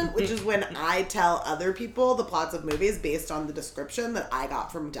segment, which is when I tell other people the plots of movies based on the description that I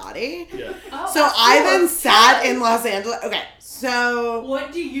got from Dottie. Yeah. Oh, So that's I cool. then sat in Los Angeles. Okay, so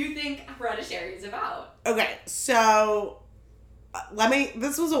What do you think Hereditary is about? This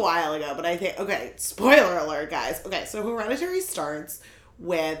was a while ago, but I think, okay, spoiler alert, guys. Okay, so Hereditary starts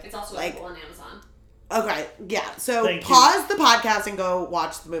with, It's also like, available on Amazon. okay, yeah, so Thank you. pause the podcast and go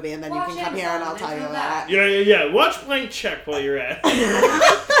watch the movie, and then Watch you can come here and I'll Amazon, tell you there's about no it. Yeah. Watch Blank Check while you're at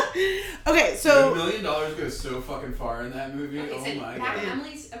it. Okay, $1 so, million goes so fucking far in that movie. Okay, Oh so my back, god.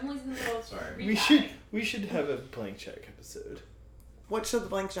 Emily's in the middle of Sorry. We should have a Blank Check episode. what should the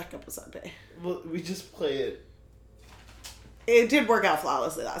Blank Check episode be? Well, we just play it It did work out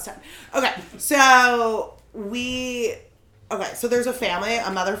flawlessly last time. Okay, so so there's a family,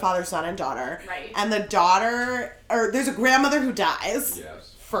 a mother, father, son, and daughter. Right. And the daughter, or there's a grandmother who dies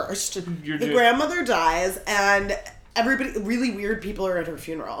first. The grandmother dies, and everybody, really weird people are at her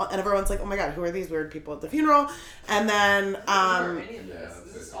funeral. And everyone's like, oh my God, who are these weird people at the funeral? And then,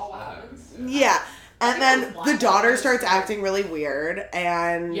 This is all what happens. yeah. And then the daughter starts acting really weird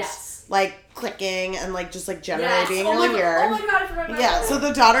and like clicking and like just like generally being really weird. Oh my God, I forgot about that. So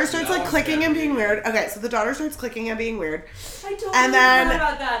the daughter starts like clicking and being weird. Okay, so the daughter starts clicking and being weird. I totally And then forgot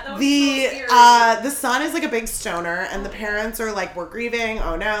about that. That was so scary. the son is like a big stoner, and the parents are like, we're grieving.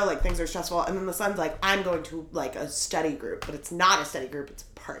 Oh no, like things are stressful. And then the son's like, I'm going to like a study group, but it's not a study group, it's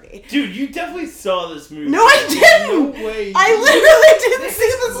a party. Dude, you definitely saw this movie. No, I didn't. No way. I literally didn't This see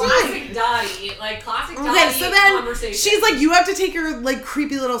is this movie. classic Dottie, like classic Dottie Okay, so then conversation. she's like, you have to take your like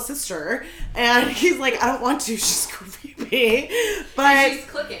creepy little sister, and he's like, I don't want to. She's creepy, but and she's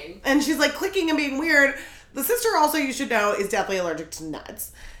clicking. and she's like clicking and being weird. The sister also, you should know, is definitely allergic to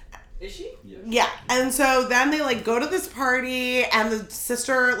nuts. Is she? Yeah, and so then they like go to this party, and the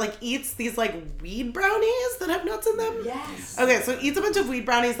sister like eats these like weed brownies that have nuts in them. Yes. Okay, so eats a bunch of weed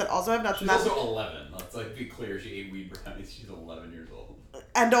brownies that also have nuts in She's them. also 11. Let's like be clear. She ate weed brownies. She's 11 years old.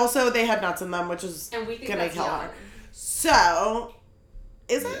 And also they had nuts in them, which is And we think gonna that's kill young. her. So,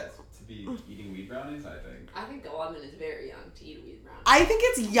 is it? Yes, to be eating weed brownies, I think. I think 11 is very young to eat a weed brownie. I think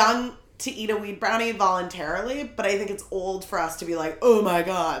it's young to eat a weed brownie voluntarily, but I think it's old for us to be like, oh my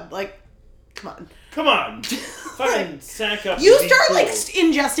God, like, come on. Come on. Fucking sack up. You and be start cool. like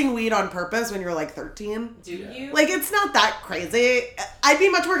ingesting weed on purpose when you're like 13. Do you? Like, it's not that crazy. I'd be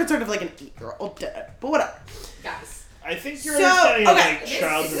much more concerned if like an 8-year-old did it, but whatever. Guys. I think your So, understanding okay. of like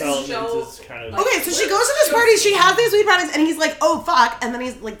child This development show- is kind of Okay, so she goes to this party, she has these weed brownies, and he's like, oh fuck, and then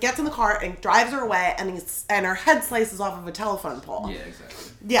he's like gets in the car and drives her away, and her head slices off of a telephone pole. Yeah,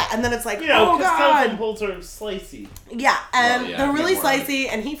 exactly. Yeah, and then it's like, you know, oh because telephone God. poles are slicey. Yeah, and Well, yeah, they're really get more of it. slicey,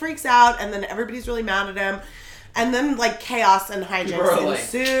 and he freaks out, and then everybody's really mad at him, and then like chaos and People hijinks are like-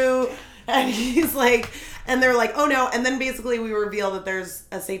 ensue, and he's like, and they're like, oh no, and then basically we reveal that there's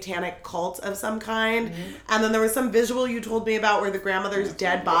a satanic cult of some kind, and then there was some visual you told me about where the grandmother's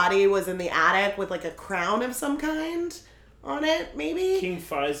dead body was in the attic with like a crown of some kind on it, maybe? King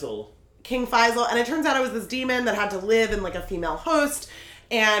Faisal. King Faisal, and it turns out it was this demon that had to live in like a female host,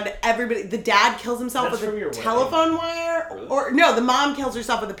 and everybody, the dad kills himself That's with from your a wedding. telephone wire, Really? or no, the mom kills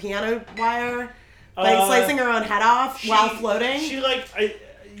herself with a piano wire, like Uh, slicing her own head off while floating. She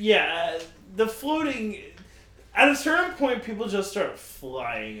the floating. At a certain point, people just start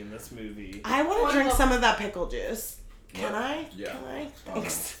flying in this movie. I want to drink some of that pickle juice. Can What? I? Yeah. Can I?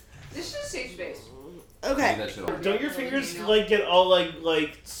 Thanks. This is safe space. Okay. That shit all- Don't your fingers like get all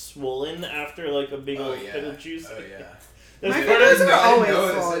like swollen after like a big Oh, old yeah. pickle juice? Oh, yeah. That's My part fingers of are I always didn't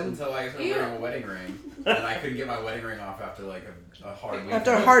notice it swollen. until I started wearing a wedding ring, and I couldn't get my wedding ring off after like a hard week.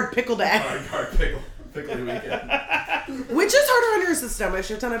 After a hard pickle day. hard pickly weekend. Which is harder on your system, a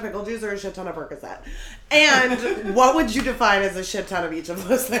shit ton of pickle juice or a shit ton of Percocet? And what would you define as a shit ton of each of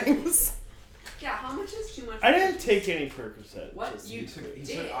those things? Yeah, how much is too much? I didn't take any Percocet. What? Just- You He took did.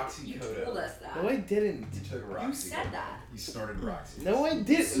 You oxycodone. told us that. No, I didn't. You took Roxy. You said that. You snorted Roxy. No, I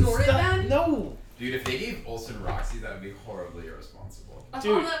didn't. snorted Stop. them? No. Dude, if they gave Olsen Roxy, that would be horribly irresponsible. I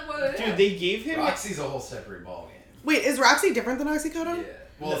Dude, thought that was Dude, they gave him. Roxy's a whole separate ballgame. Wait, is Roxy different than oxycodone? Yeah.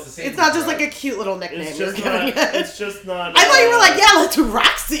 Well, it's the same. It's not just drug. like a cute little nickname It's you're just giving not. it. It's just not. I thought you were like, yeah, let's do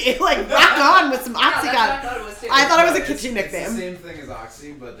Roxy. Like, rock on with some Yeah, that's what I Oxycontin. thought it was too. I thought it was a It's- kitschy It's the nickname. same thing as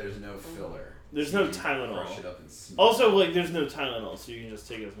Oxy, but there's no filler. There's So no you can Tylenol. crush it up and smoke Also, it. like, there's no Tylenol, so you can just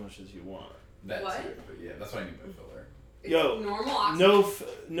take as much as you want. That What? too, but yeah, that's what I mean by filler. It's Yo, normal oxy.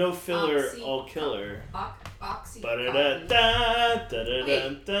 No filler, Oxy- all killer. Oxy.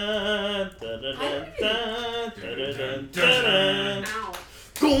 Ow.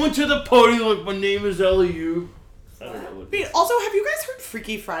 Going to the party like my name is Eliu. I don't know what. Wait, also, have you guys heard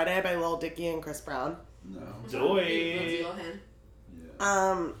Freaky Friday by Lil Dicky and Chris Brown? No. Zoe.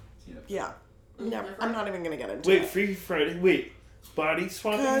 Yeah. Yeah. Never. I'm not even gonna get into Wait, it. Freaky Friday. Wait, body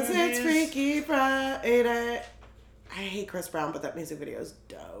swapping. Cause it's movies? Freaky Friday. I hate Chris Brown, but that music video is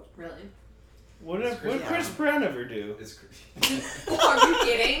dope. Really? What did Chris Chris Brown ever do? It's Are you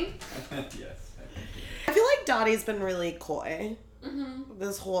kidding? yes. I feel like Dottie's been really coy Mm-hmm.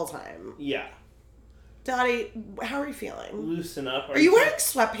 this whole time. Yeah, Dottie, how are you feeling? loosen up. Are you wearing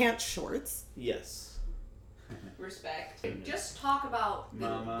sweatpants shorts? Yes. Respect. Just talk about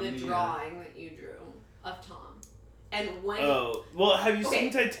Mamma the mia. drawing that you drew of Tom. And when... Oh well, have you Okay.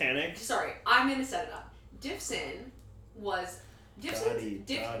 seen Titanic? Sorry, I'm going to set it up. Dipson was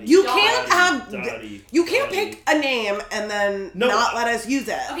You can't have. Dottie. You can't pick a name and then not let us use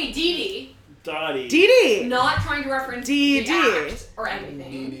it. Okay, Dee Dottie. Dee. Not trying to reference Dee. the act or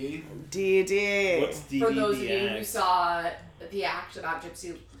anything. Dee. What's Dee? For those of you who saw the act about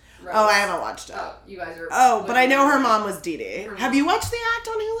Gypsy Rose. Oh, I haven't watched it. Oh, you guys are. Oh, but I know her mom was Dee. Have you watched the act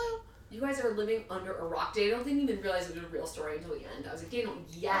on Hulu? You guys are living under a rock. Daniel didn't even realize it was a real story until the end. I was like, Daniel,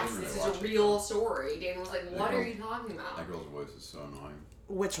 yes, this is a real story. Daniel was like, what are you talking about? That girl's voice is so annoying.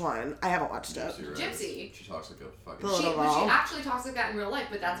 Which one? I haven't watched it. Gypsy. She talks like a fucking... She actually talks like that in real life,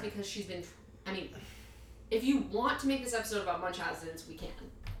 but that's because she's been... I mean, if you want to make this episode about Munchausen's, we can.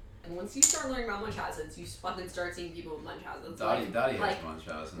 And once you start learning about Munchausen's, you fucking start seeing people with Munchausen's. Dottie has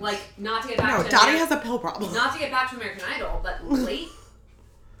Munchausen's. Like, not to get back to... No, Dottie has a pill problem. Not to get back to American Idol, but late...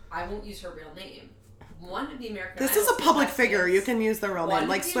 I won't use her real name. One of the American This Idol is a public contestants- figure. You can use their real name,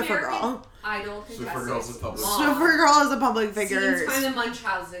 like Swiffer Girl. Idol Swiffer Girl's a public Swiffer Girl is a public figure. Seems kind of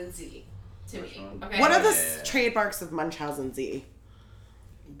Munchausen-y to me. Okay? What are the trademarks of Munchausen-y?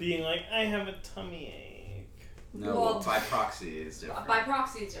 Being like, I have a tummy ache. No, Well, by proxy is different. By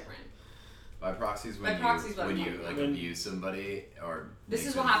proxy is different. By proxy is when you like abuse somebody or. This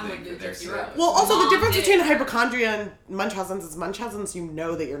is what happened with Gypsy Rose. Well, also the difference between hypochondria and Munchausen's is Munchausen's you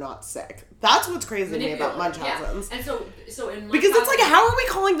know that you're not sick. That's what's crazy to me about Munchausen's. Yeah. And so in Munchausen, because it's like, how are we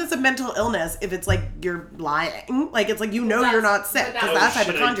calling this a mental illness if it's like you're lying? Like it's like you know you're not sick because that's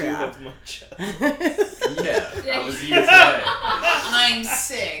hypochondria. I do have that was you say. I'm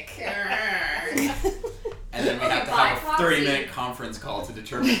sick. And then we have to have a 30-minute conference call to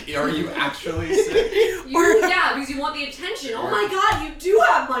determine, are you actually sick? Yeah, because you want the attention. Oh my god, you do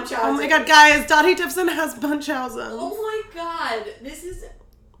have Munchausen. Oh my god, guys, Dottie Tipson has Munchausen. Oh my god, this is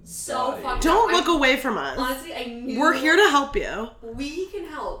so fucking... Don't look away from us. Honestly, I knew... We're here to help you. We can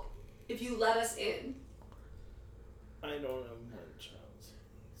help if you let us in. I don't have Munchausen.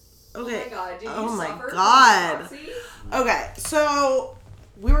 Okay. Oh my god, did you oh my suffer god. from Okay, so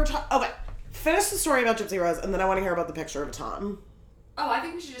we were talking... Okay, finish the story about Gypsy Rose, and then I want to hear about the picture of Tom. Oh, I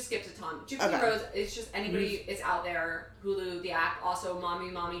think we should just skip to Tom. Gypsy Rose, it's just anybody, it's out there. Hulu, the act. Also,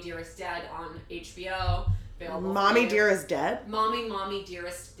 Mommy, Dearest Dead on HBO. Available Mommy Dearest Dead? Mommy,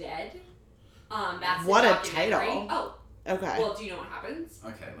 Dearest Dead. That's what the a title. Oh. Okay. Well, do you know what happens?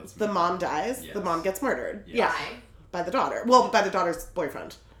 Okay, let's The mom dies. Yes. The mom gets murdered. Yes. Yeah. By the daughter. Well, by the daughter's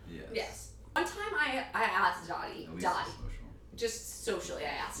boyfriend. Yes. One time I asked Dottie, just socially,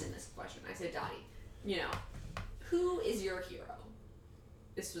 I asked him this question. I said, Dottie, you know, who is your hero?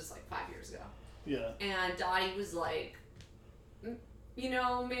 This was like 5 years ago. Yeah. And Dottie was like, you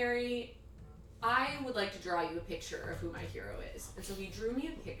know, Mary, I would like to draw you a picture of who my hero is. And so he drew me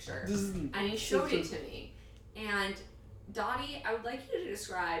a picture, and he showed it to me. And Dottie, I would like you to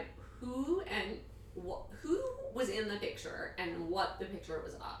describe who was in the picture and what the picture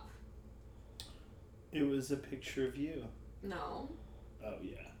was of. It was a picture of you. No. Oh,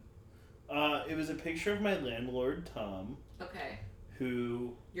 yeah. It was a picture of my landlord, Tom. Okay.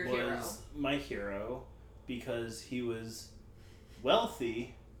 Who Your was hero. my hero because he was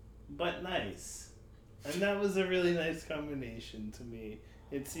wealthy but nice. And that was a really nice combination to me.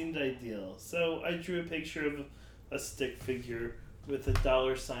 It seemed ideal. So I drew a picture of a stick figure with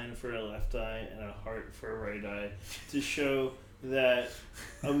a $sign for a left eye and a heart for a right eye to show that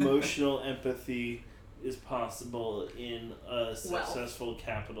emotional empathy is possible in a successful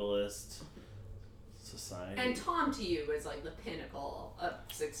capitalist society. And Tom to you is like the pinnacle of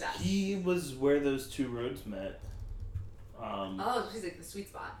success. He was where those two roads met. He's like the sweet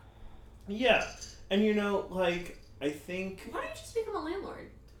spot. Yeah. And you know, like, I think... Why don't you just become a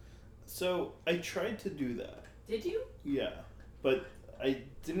landlord? So, I tried to do that. Did you? Yeah. But I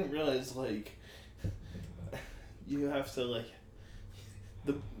didn't realize, like, you have to, like...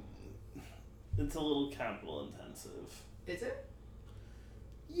 It's a little capital intensive. Is it?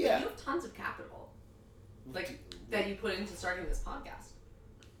 Yeah. You have tons of capital. Like, that you put into starting this podcast.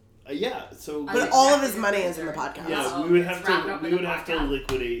 Yeah, so... But all of his money is in the podcast. Yeah, we would have to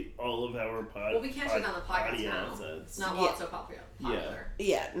liquidate all of our Well, we can't shut down the podcast now. Assets. Not while it's so popular.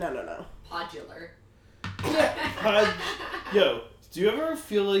 Yeah, no. Podular. Yeah. Yo, do you ever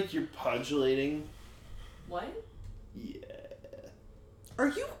feel like you're podulating? What? Yeah. Are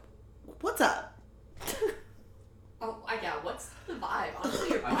you... What's up? What's the vibe? Honestly,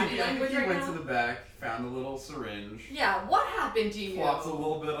 your I body think language he right went now. to the back, found a little syringe. Yeah, what happened to you? Plops a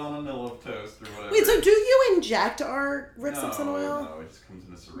little bit on a milk toast or whatever. Wait, so do you inject our Rick Simpson oil? No, it just comes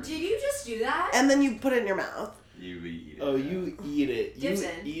in a syringe. Did you just do that? And then you put it in your mouth? You eat it. Oh, you eat it. Gibson.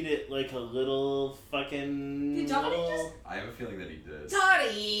 You eat it like a little fucking... Did Dottie just... I have a feeling that he did.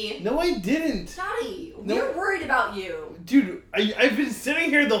 Dottie! No, I didn't. Dottie, We're worried about you. Dude, I've been sitting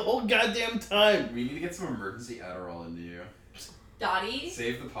here the whole goddamn time. We need to get some emergency Adderall into you. Dottie,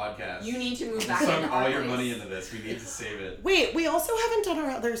 Save the podcast. you need to move You back sunk into all our your place. money into this. We need to save it. Wait, we also haven't done our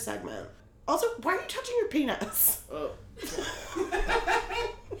other segment. Also, why are you touching your penis? Oh.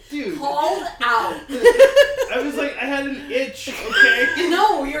 Dude. Called out. I was like, I had an itch, okay?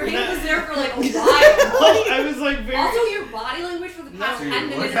 No, your hand was there for like a while. I was like very... Also, your body language for the past 10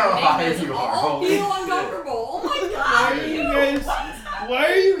 minutes Look how high makes you us are. all Holy feel shit. uncomfortable. Oh my Why god, are you guys... Why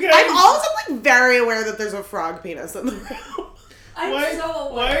are you guys... I'm also like very aware that there's a frog penis in the room. I'm Why, so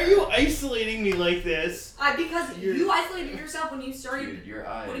aware. why are you isolating me like this? Because you isolated yourself when you started Dude, your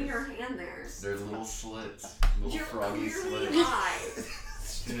eyes. putting your hand there. There's little slits. Little You're froggy clearly slits. high.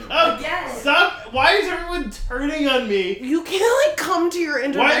 Oh, Again. stop! Why is everyone turning on me? You can't like come to your Why are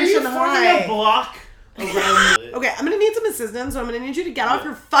intervention you forming high. a block around it? Okay, I'm gonna need some assistance, so I'm gonna need you to get off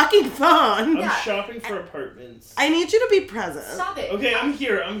your fucking phone. I'm Yeah. shopping for apartments. I need you to be present. Stop it. Okay, I'm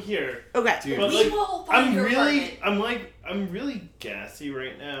here. Okay. Dude. But We like, will find I'm your really, apartment. I'm really gassy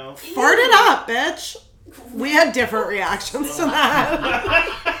right now. Fart it up, bitch. We had different reactions to that.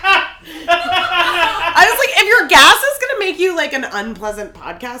 I was like, if your gas is gonna make you like an unpleasant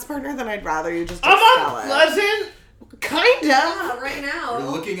podcast partner, then I'd rather you just I'm expel it. unpleasant. Kinda. Yeah, right We're now.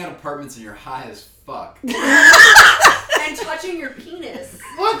 looking at apartments and you're high as fuck. And touching your penis.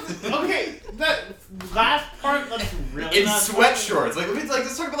 What? Okay, that last part. That's really In not sweat shorts. Like,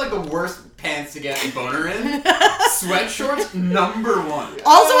 let's talk about like the worst pants to get a boner in. Sweat shorts, number one.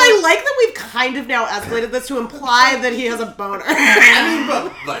 Also, I like that we've kind of now escalated this to imply that he has a boner. I mean,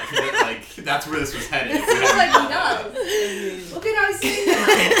 but like that's where this was headed. It seems like he does. Look at how he's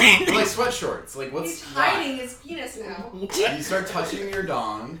sitting there. Like sweat shorts. Like what's He's hiding his penis now. You start touching your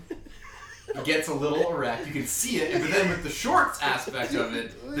dong. It gets a little erect. You can see it, but then with the shorts aspect of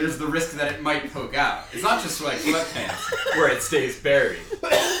it, there's the risk that it might poke out. It's not just like sweatpants where it stays buried.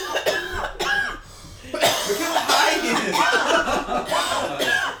 Look how high he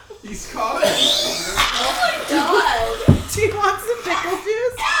is. He's coughing. Oh my god. Do you want some pickle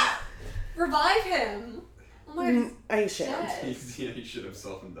juice? Revive him. Oh my god. I He's shan't. dead. He should have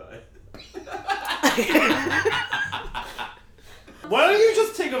self and died. Why don't you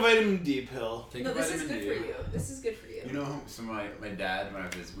just take a vitamin D pill? Take No, a this is vitamin good D. for you. This is good for you. You know, so my dad, when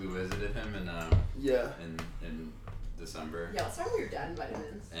we visited him Yeah. in December, Yeah, let's talk about your dad and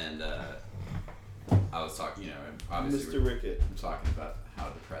vitamins. and I was talking, obviously Mr. Rickett. I'm talking about how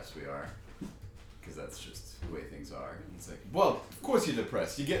depressed we are, because that's just the way things are. And he's like, well, of course you're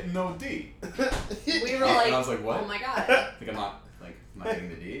depressed. You get no D. We were like, And I was like, what? oh my god. Like I'm not getting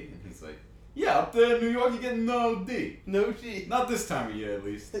the D, and he's like, yeah, up there in New York you get no D. No D. Not this time of year, at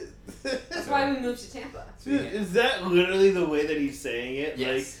least. That's why we moved to Tampa. Is that literally the way that he's saying it?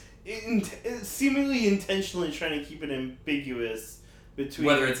 Yes. Like, seemingly intentionally trying to keep it ambiguous between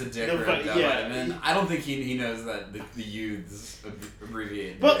Whether it's a dick or a yeah. vitamin, I don't think he knows that the youths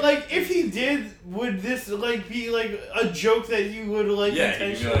abbreviate. But like, if he did, would this like be like a joke that you would like Yeah, he'd be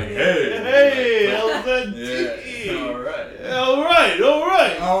intentionally? like, hey, hey, like, how's that yeah, D?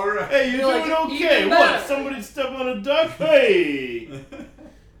 alright. All right. Hey, you're You're doing like, okay. even What? better. Somebody step on a duck? Hey.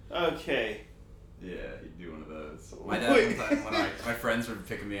 Okay. Yeah, he'd do one of those. My dad, Wait. one time, when my friends were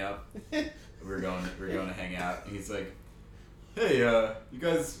picking me up, we were going to hang out, and he's like, hey, you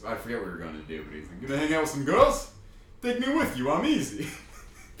guys, I forget what we were going to do, but he's like, gonna hang out with some girls? Take me with you, I'm easy.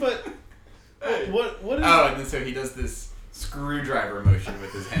 But Hey. what is? Oh, and then so he does this screwdriver motion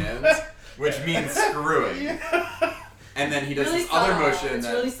with his hands, which means screwing. Yeah. And then he does Really this other subtle. motion It's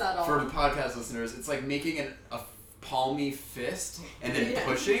that, really subtle. for the podcast listeners, it's like making a palmy fist and then Yeah.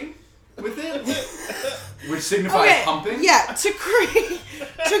 pushing with it, which signifies pumping. Yeah, to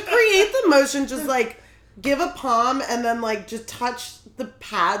create the motion, just like give a palm and then like just touch the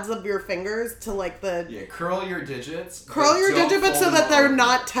pads of your fingers to like the Yeah, curl your digits. curl but your don't digit, but so fold that them they're over.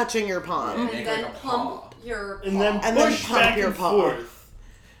 not touching your palm. Make And like then a pump paw. your And then paw. And then push pump back your and paw. forth,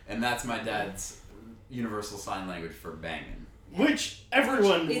 And that's my dad's universal sign language for banging. which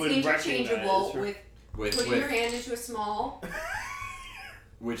everyone It's would interchangeable recognize. with putting your hand into a small.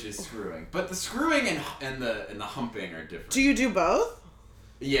 Which is screwing. But the screwing and the humping are different. Do you do both?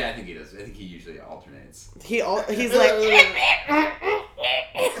 Yeah, I think he does. I think he usually alternates. He's like,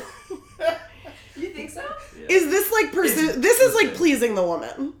 You think so? Yeah. is this like this is like pleasing the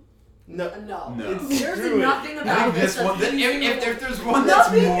woman? No. No. No. It's There's screwing. nothing I about think this that's one. pleasing the If woman. there's one that's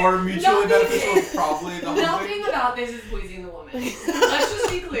Nothing- more mutually nothing- beneficial, it's probably the humping. Nothing about this is pleasing the woman. Let's just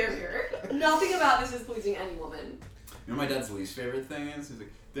be clear here. Nothing about this is pleasing any woman. You know what my dad's least favorite thing is? He's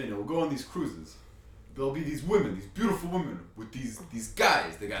like, Daniel, we'll go on these cruises. There'll be these women, these beautiful women with these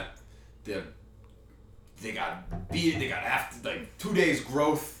guys. They're they got beat. They got after like 2 days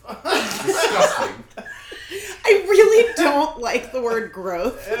growth. Disgusting. I really don't like the word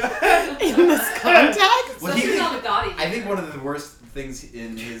growth in this context. Well, Especially not with Dottie. I think one of the worst things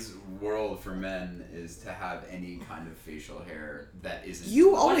in his world for men is to have any kind of facial hair that isn't.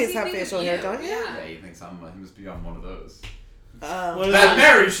 You What does always he have think of facial you? hair, don't you? Yeah. Yeah, he thinks he must be on one of those. What is That it?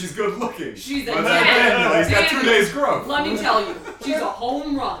 Mary, she's good looking. She's a But that Daniel, he's got 2 days growth. Let me tell you, she's a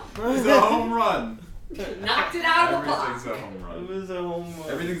home run. He's a home run. Knocked it out of the Everything's park. a home It run. was a home run.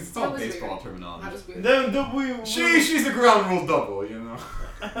 Everything's it's That all was baseball weird. terminology. That was weird. Then She's a ground rule double, you know.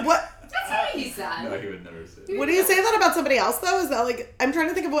 What? That's not what he said. No, he would never say. That. Would you say that about somebody else though? Is that like I'm trying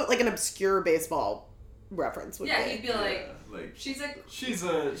to think of what like an obscure baseball reference would Yeah, be. he'd be like, Yeah, like she's like, she's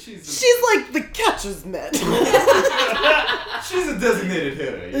a She's like the catcher's mitt. she's a designated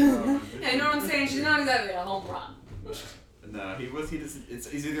hitter. You know? yeah, you know what I'm saying? She's not exactly a home run. No, he doesn't.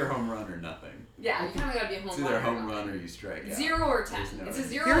 It's either home run or nothing. Yeah, you kind of gotta be a home It's run. either or home nothing. run or you strike out. 0 or 10. There's no It's a way.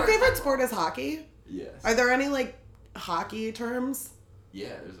 0 Your or favorite 10 sport rule. is hockey? Yes. Are there any like hockey terms? Yeah,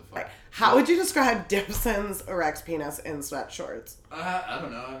 there's a Like, fight. how would you describe Dibson's erect penis in sweat shorts? I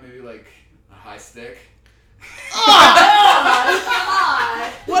don't know. Maybe like a high stick.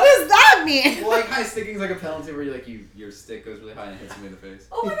 God. What does that mean? Well, like high sticking is like a penalty where your stick goes really high and hits me in the face.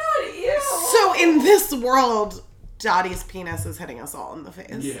 Oh my god, ew. So in this world, Dottie's penis is hitting us all in the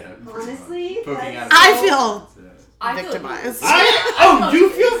face. Yeah. pretty much. Honestly, Poking that's out. I of feel I feel victimized. You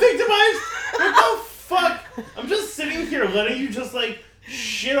feel victimized? What the fuck? I'm just sitting here letting you just like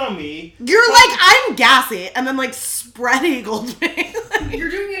shit on me. You're like, I'm gassy, and then like spread eagled me. You're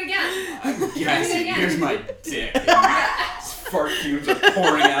doing it again. Yes, again. here's my dick. Fart fumes are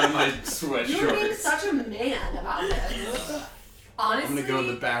pouring out of my You're being sweatshorts. such a man about this. Honestly. I'm gonna go in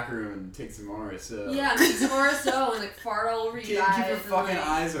the back room and take some RSO. Yeah, make some RSO and like fart all over you Keep guys. your and, fucking like,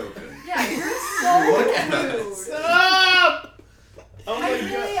 eyes open. Yeah, you're so Look at rude. us. Stop! Oh my I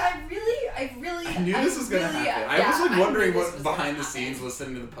god. really. I knew this was gonna really, happen. I yeah, was like I wondering knew this what was behind gonna the scenes happen.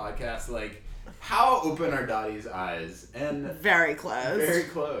 listening to the podcast, like how open are Dottie's eyes? And Very close. very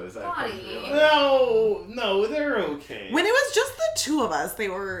close. I Dottie. fucking realized. No, they're okay. When it was just the two of us, they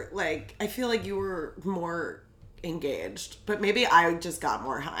were like, I feel like you were more engaged, but maybe I just got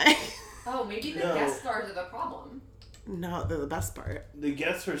more high. Oh, maybe the No. guest stars are the problem. No, they're the best part. The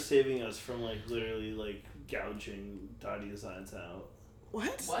guests were saving us from like literally like gouging Dottie's eyes out.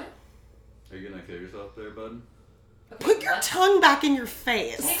 What? What? Are you gonna kill yourself there, bud? Okay, Put your let's tongue back in your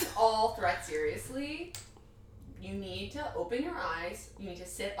face. take all threats seriously. You need to open your eyes. You need to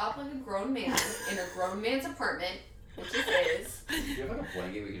sit up like a grown man in a grown man's apartment, which it is. Do you have like a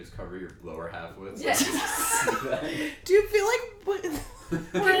blanket we can just cover your lower half with? So Yes. you can see that? Do you feel like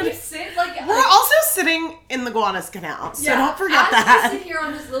Can you sit like we're also sitting in the Gowanus Canal, so don't forget as that. we sit here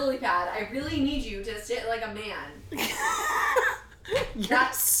on this lily pad, I really need you to sit like a man. You're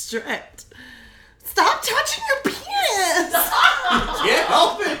strict. Stop touching your penis. Can't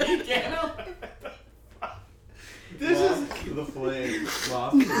help it. You can't help it. This is to the flame.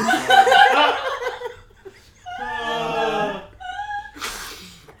 Lost to the flame.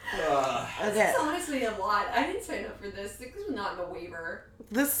 This Okay, is honestly a lot. I didn't sign up for this. This was not in the waiver.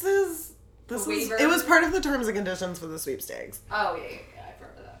 this is waiver? it was part of the terms and conditions for the sweepstakes. Oh yeah, I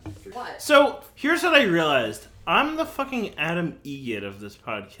remember that. What? So here's what I realized. I'm the fucking Adam Egget of this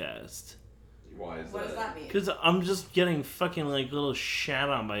podcast. Why is What does that mean? Because I'm just getting fucking like little shat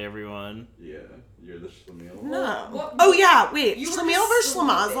on by everyone. Yeah, you're the Schlemiel. No. what- Oh yeah, wait. You were Schlemiel versus just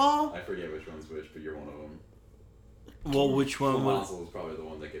Schlemazel. I forget which one's which, but you're one of them. Well, which one was? Schlemazel is probably the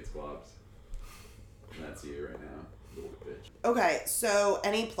one that gets globs. And that's you right now, little bitch. Okay, so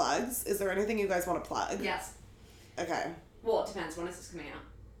any plugs? Is there anything you guys want to plug? Yes. Okay. Well, it depends. When is this coming out?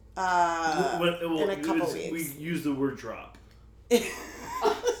 In a couple weeks. We use the word drop.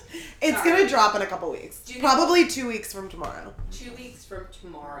 It's Sorry. gonna drop in a couple weeks. Do you think Probably 2 weeks from tomorrow. 2 weeks from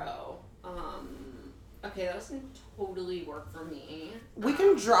tomorrow. Okay, that doesn't totally work for me. We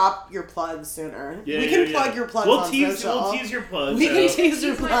can drop your plugs sooner. Yeah, we can yeah, plug yeah. your plugs We'll on tease, social. We'll tease your plugs. We can out. tease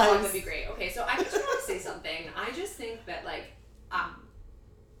your my plug plugs. would be great. Okay, so I just want to say something. I just think that I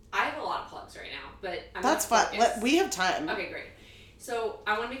have a lot of plugs right now, but I'm That's gonna fun. focus. We have time. Okay, great. So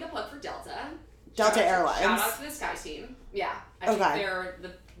I want to make a plug for Delta. Delta Shout out- Airlines. Shout out to the Sky Team. Yeah, I think Okay. they're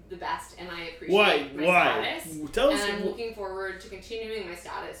the best, and I appreciate Why? my Why? status. Tell And us. I'm looking forward to continuing my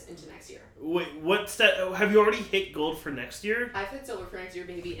status into next year. Wait, what's that? Have you already hit gold for next year? I've hit silver for next year,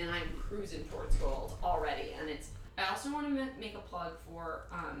 baby, and I'm cruising towards gold already. And it's. I also want to make a plug for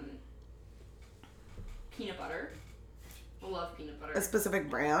peanut butter. I love peanut butter. A specific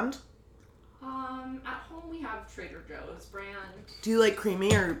brand? At home we have Trader Joe's brand. Do you like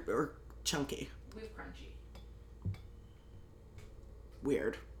creamy or chunky? We have crunchy.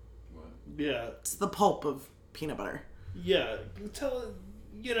 weird. What? Yeah. It's the pulp of peanut butter. Yeah.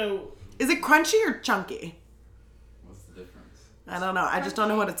 Is it crunchy or chunky? What's the difference? I don't know. I just don't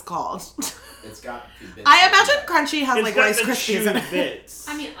know what it's called. It's got. I imagine crunchy has It's like got Rice the Krispies in chewy it. bits.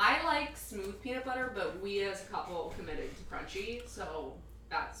 I mean, I like smooth peanut butter, but we as a couple committed to crunchy, so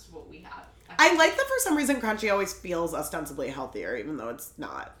that's what we have. I like that for some reason crunchy always feels ostensibly healthier, even though it's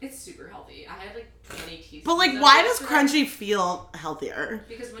not. It's super healthy. I had like 20 teaspoons. But like, of why it does yesterday. crunchy feel healthier?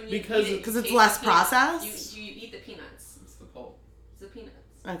 Because when you Because- eat it, because you it's taste less the peanuts. processed? You eat the peanuts. It's the pulp. It's the peanuts.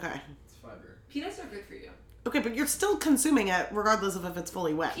 Okay. It's fiber. Peanuts are good for you. Okay, but you're still consuming it regardless of if it's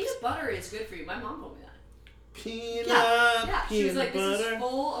fully wet. Peanut butter is good for you. My mom told me that. Peanut. Yeah, she was Peanut like, this butter. is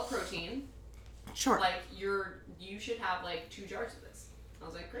full of protein. Sure. Like, you should have like 2 jars of this. I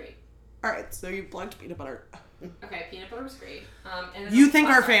was like, great. All right, so you plugged peanut butter. Okay, peanut butter was great. And then You the think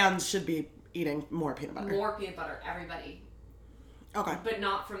our butter- fans should be eating more peanut butter? More peanut butter, everybody. Okay. But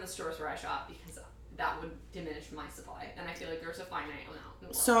not from the stores where I shop because that would diminish my supply. And I feel like there's a finite amount in the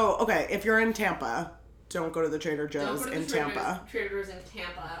world. So, okay, if you're in Tampa, don't go to the Trader Don't Joe's go to in the Trader Tampa. Joe's, Trader Joe's in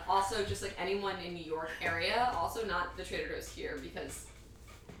Tampa. Also, just like anyone in New York area. Also, not the Trader Joe's here because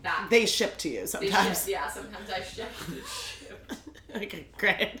that They ship to you they sometimes. ship. Yeah, sometimes I ship. Okay,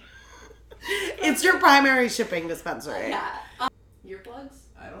 great. It's your primary shipping dispensary. Yeah. Earplugs.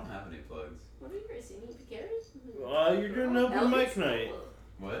 I don't have any plugs. What are you guys singing? Picaros? You're doing an open mic night.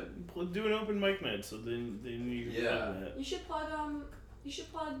 What? Do an open mic night, so then you can Yeah. plug that. You should plug You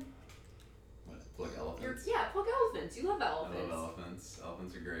should plug What? Plug elephants. plug elephants. You love I elephants. love elephants.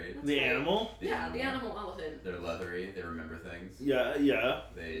 Elephants are great. That's The great. animal? Yeah, the animal elephant. They're leathery. They remember things. Yeah.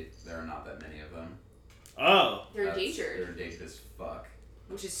 There are not that many of them. Oh. They're They're endangered, endangered as fuck.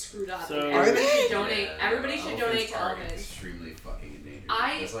 which is screwed up. So- and Are everybody they? should donate. Yeah, Everybody should donate to are elephants. extremely fucking endangered.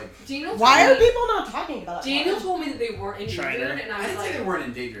 I- There's Daniel. Why told are me- people not talking about it? Daniel told me that they weren't China. endangered, and I I was didn't say they like, weren't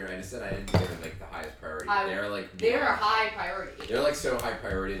endangered. I just said I didn't think they were like the highest priority. They're like they're a high priority. They're like so high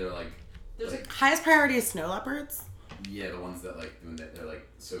priority. They're like There's like Highest priority is snow leopards? yeah, the ones that like when they're like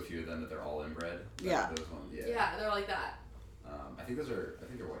so few of them that they're all inbred. Yeah. Those ones. Yeah. yeah, they're like that. I think they're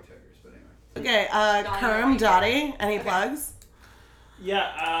white tigers, but anyway. Okay, Dottie, Kerm, right Dottie, any Okay. plugs?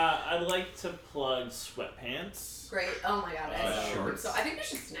 Yeah, I'd like to plug sweatpants. Great. Oh my god. I Shorts. So I think we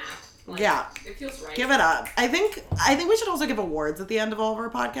should snap. Like, Yeah. It feels right. Give it up. I think we should also give awards at the end of all of our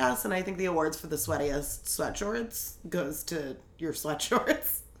podcasts, and I think the awards for the sweatiest sweat shorts goes to your sweat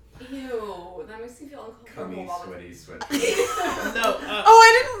shorts. Ew. That makes me feel uncomfortable. Cummy, sweaty, sweat. No. Oh,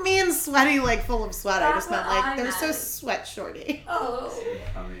 I didn't mean sweaty like full of sweat. I That's just meant what like I they're so meant. sweat shorty. Oh.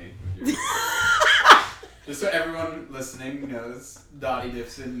 Cummy. Just so everyone listening knows, Dottie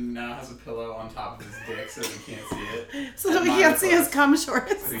Dixon now has a pillow on top of his dick so we can't see it. So that At we 9 can't see his o'clock, cum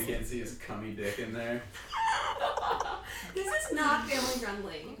shorts. So we can't see his cummy dick in there. This is not family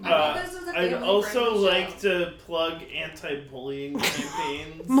friendly. I thought this was a I'd family also friendly like show. to plug anti-bullying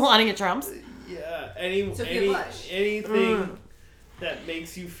campaigns. Melania Trump's. Yeah, Sophia Bush. anything that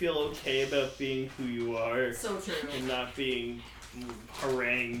makes you feel okay about being who you are So true. and not being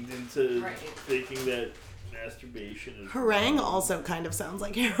harangued into Right. thinking that masturbation is Harangue wrong. also kind of sounds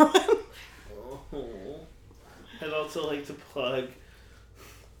like heroin. Oh. I'd also like to plug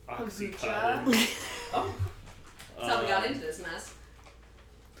Oxycontin. Oh. That's how we got into this mess.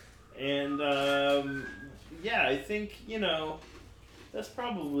 And yeah, I think that's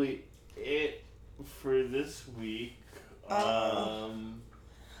probably it for this week. I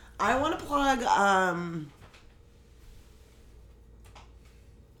want to plug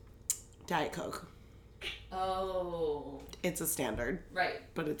Diet Coke. Oh. It's a standard, Right.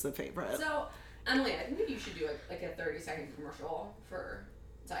 but it's a favorite. So, Emily, I think that you should do like a 30-second commercial for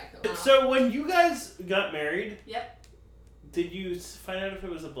Diet Coke. So when you guys got married, Yep. did you find out if it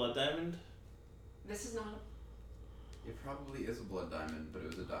was a blood diamond? This is not a... It probably is a blood diamond, but it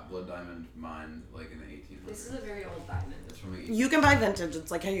was a blood diamond mine like in the 1800s. This is a very old diamond. It's from the You can buy vintage.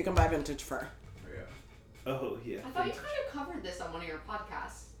 It's like how you can buy vintage fur. Yeah. Oh yeah. I thought you kind of covered this on one of your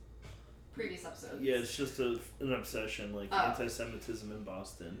podcasts. Previous episodes. Yeah, it's just an obsession, like Oh. anti-Semitism in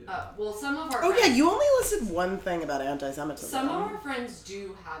Boston. Well, some of our Oh friends, yeah, you only listed one thing about anti-Semitism. some of our friends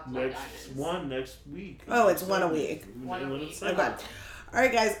do have blood diamonds. Next week. Oh, it's one a week. One a When week. it's Okay. Sunday. All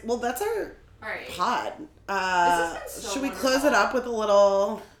right, guys. Well, that's our All right. pod. This has been so should we wonderful. close it up with a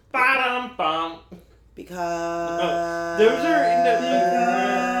little Ba-dum-bum. because Those are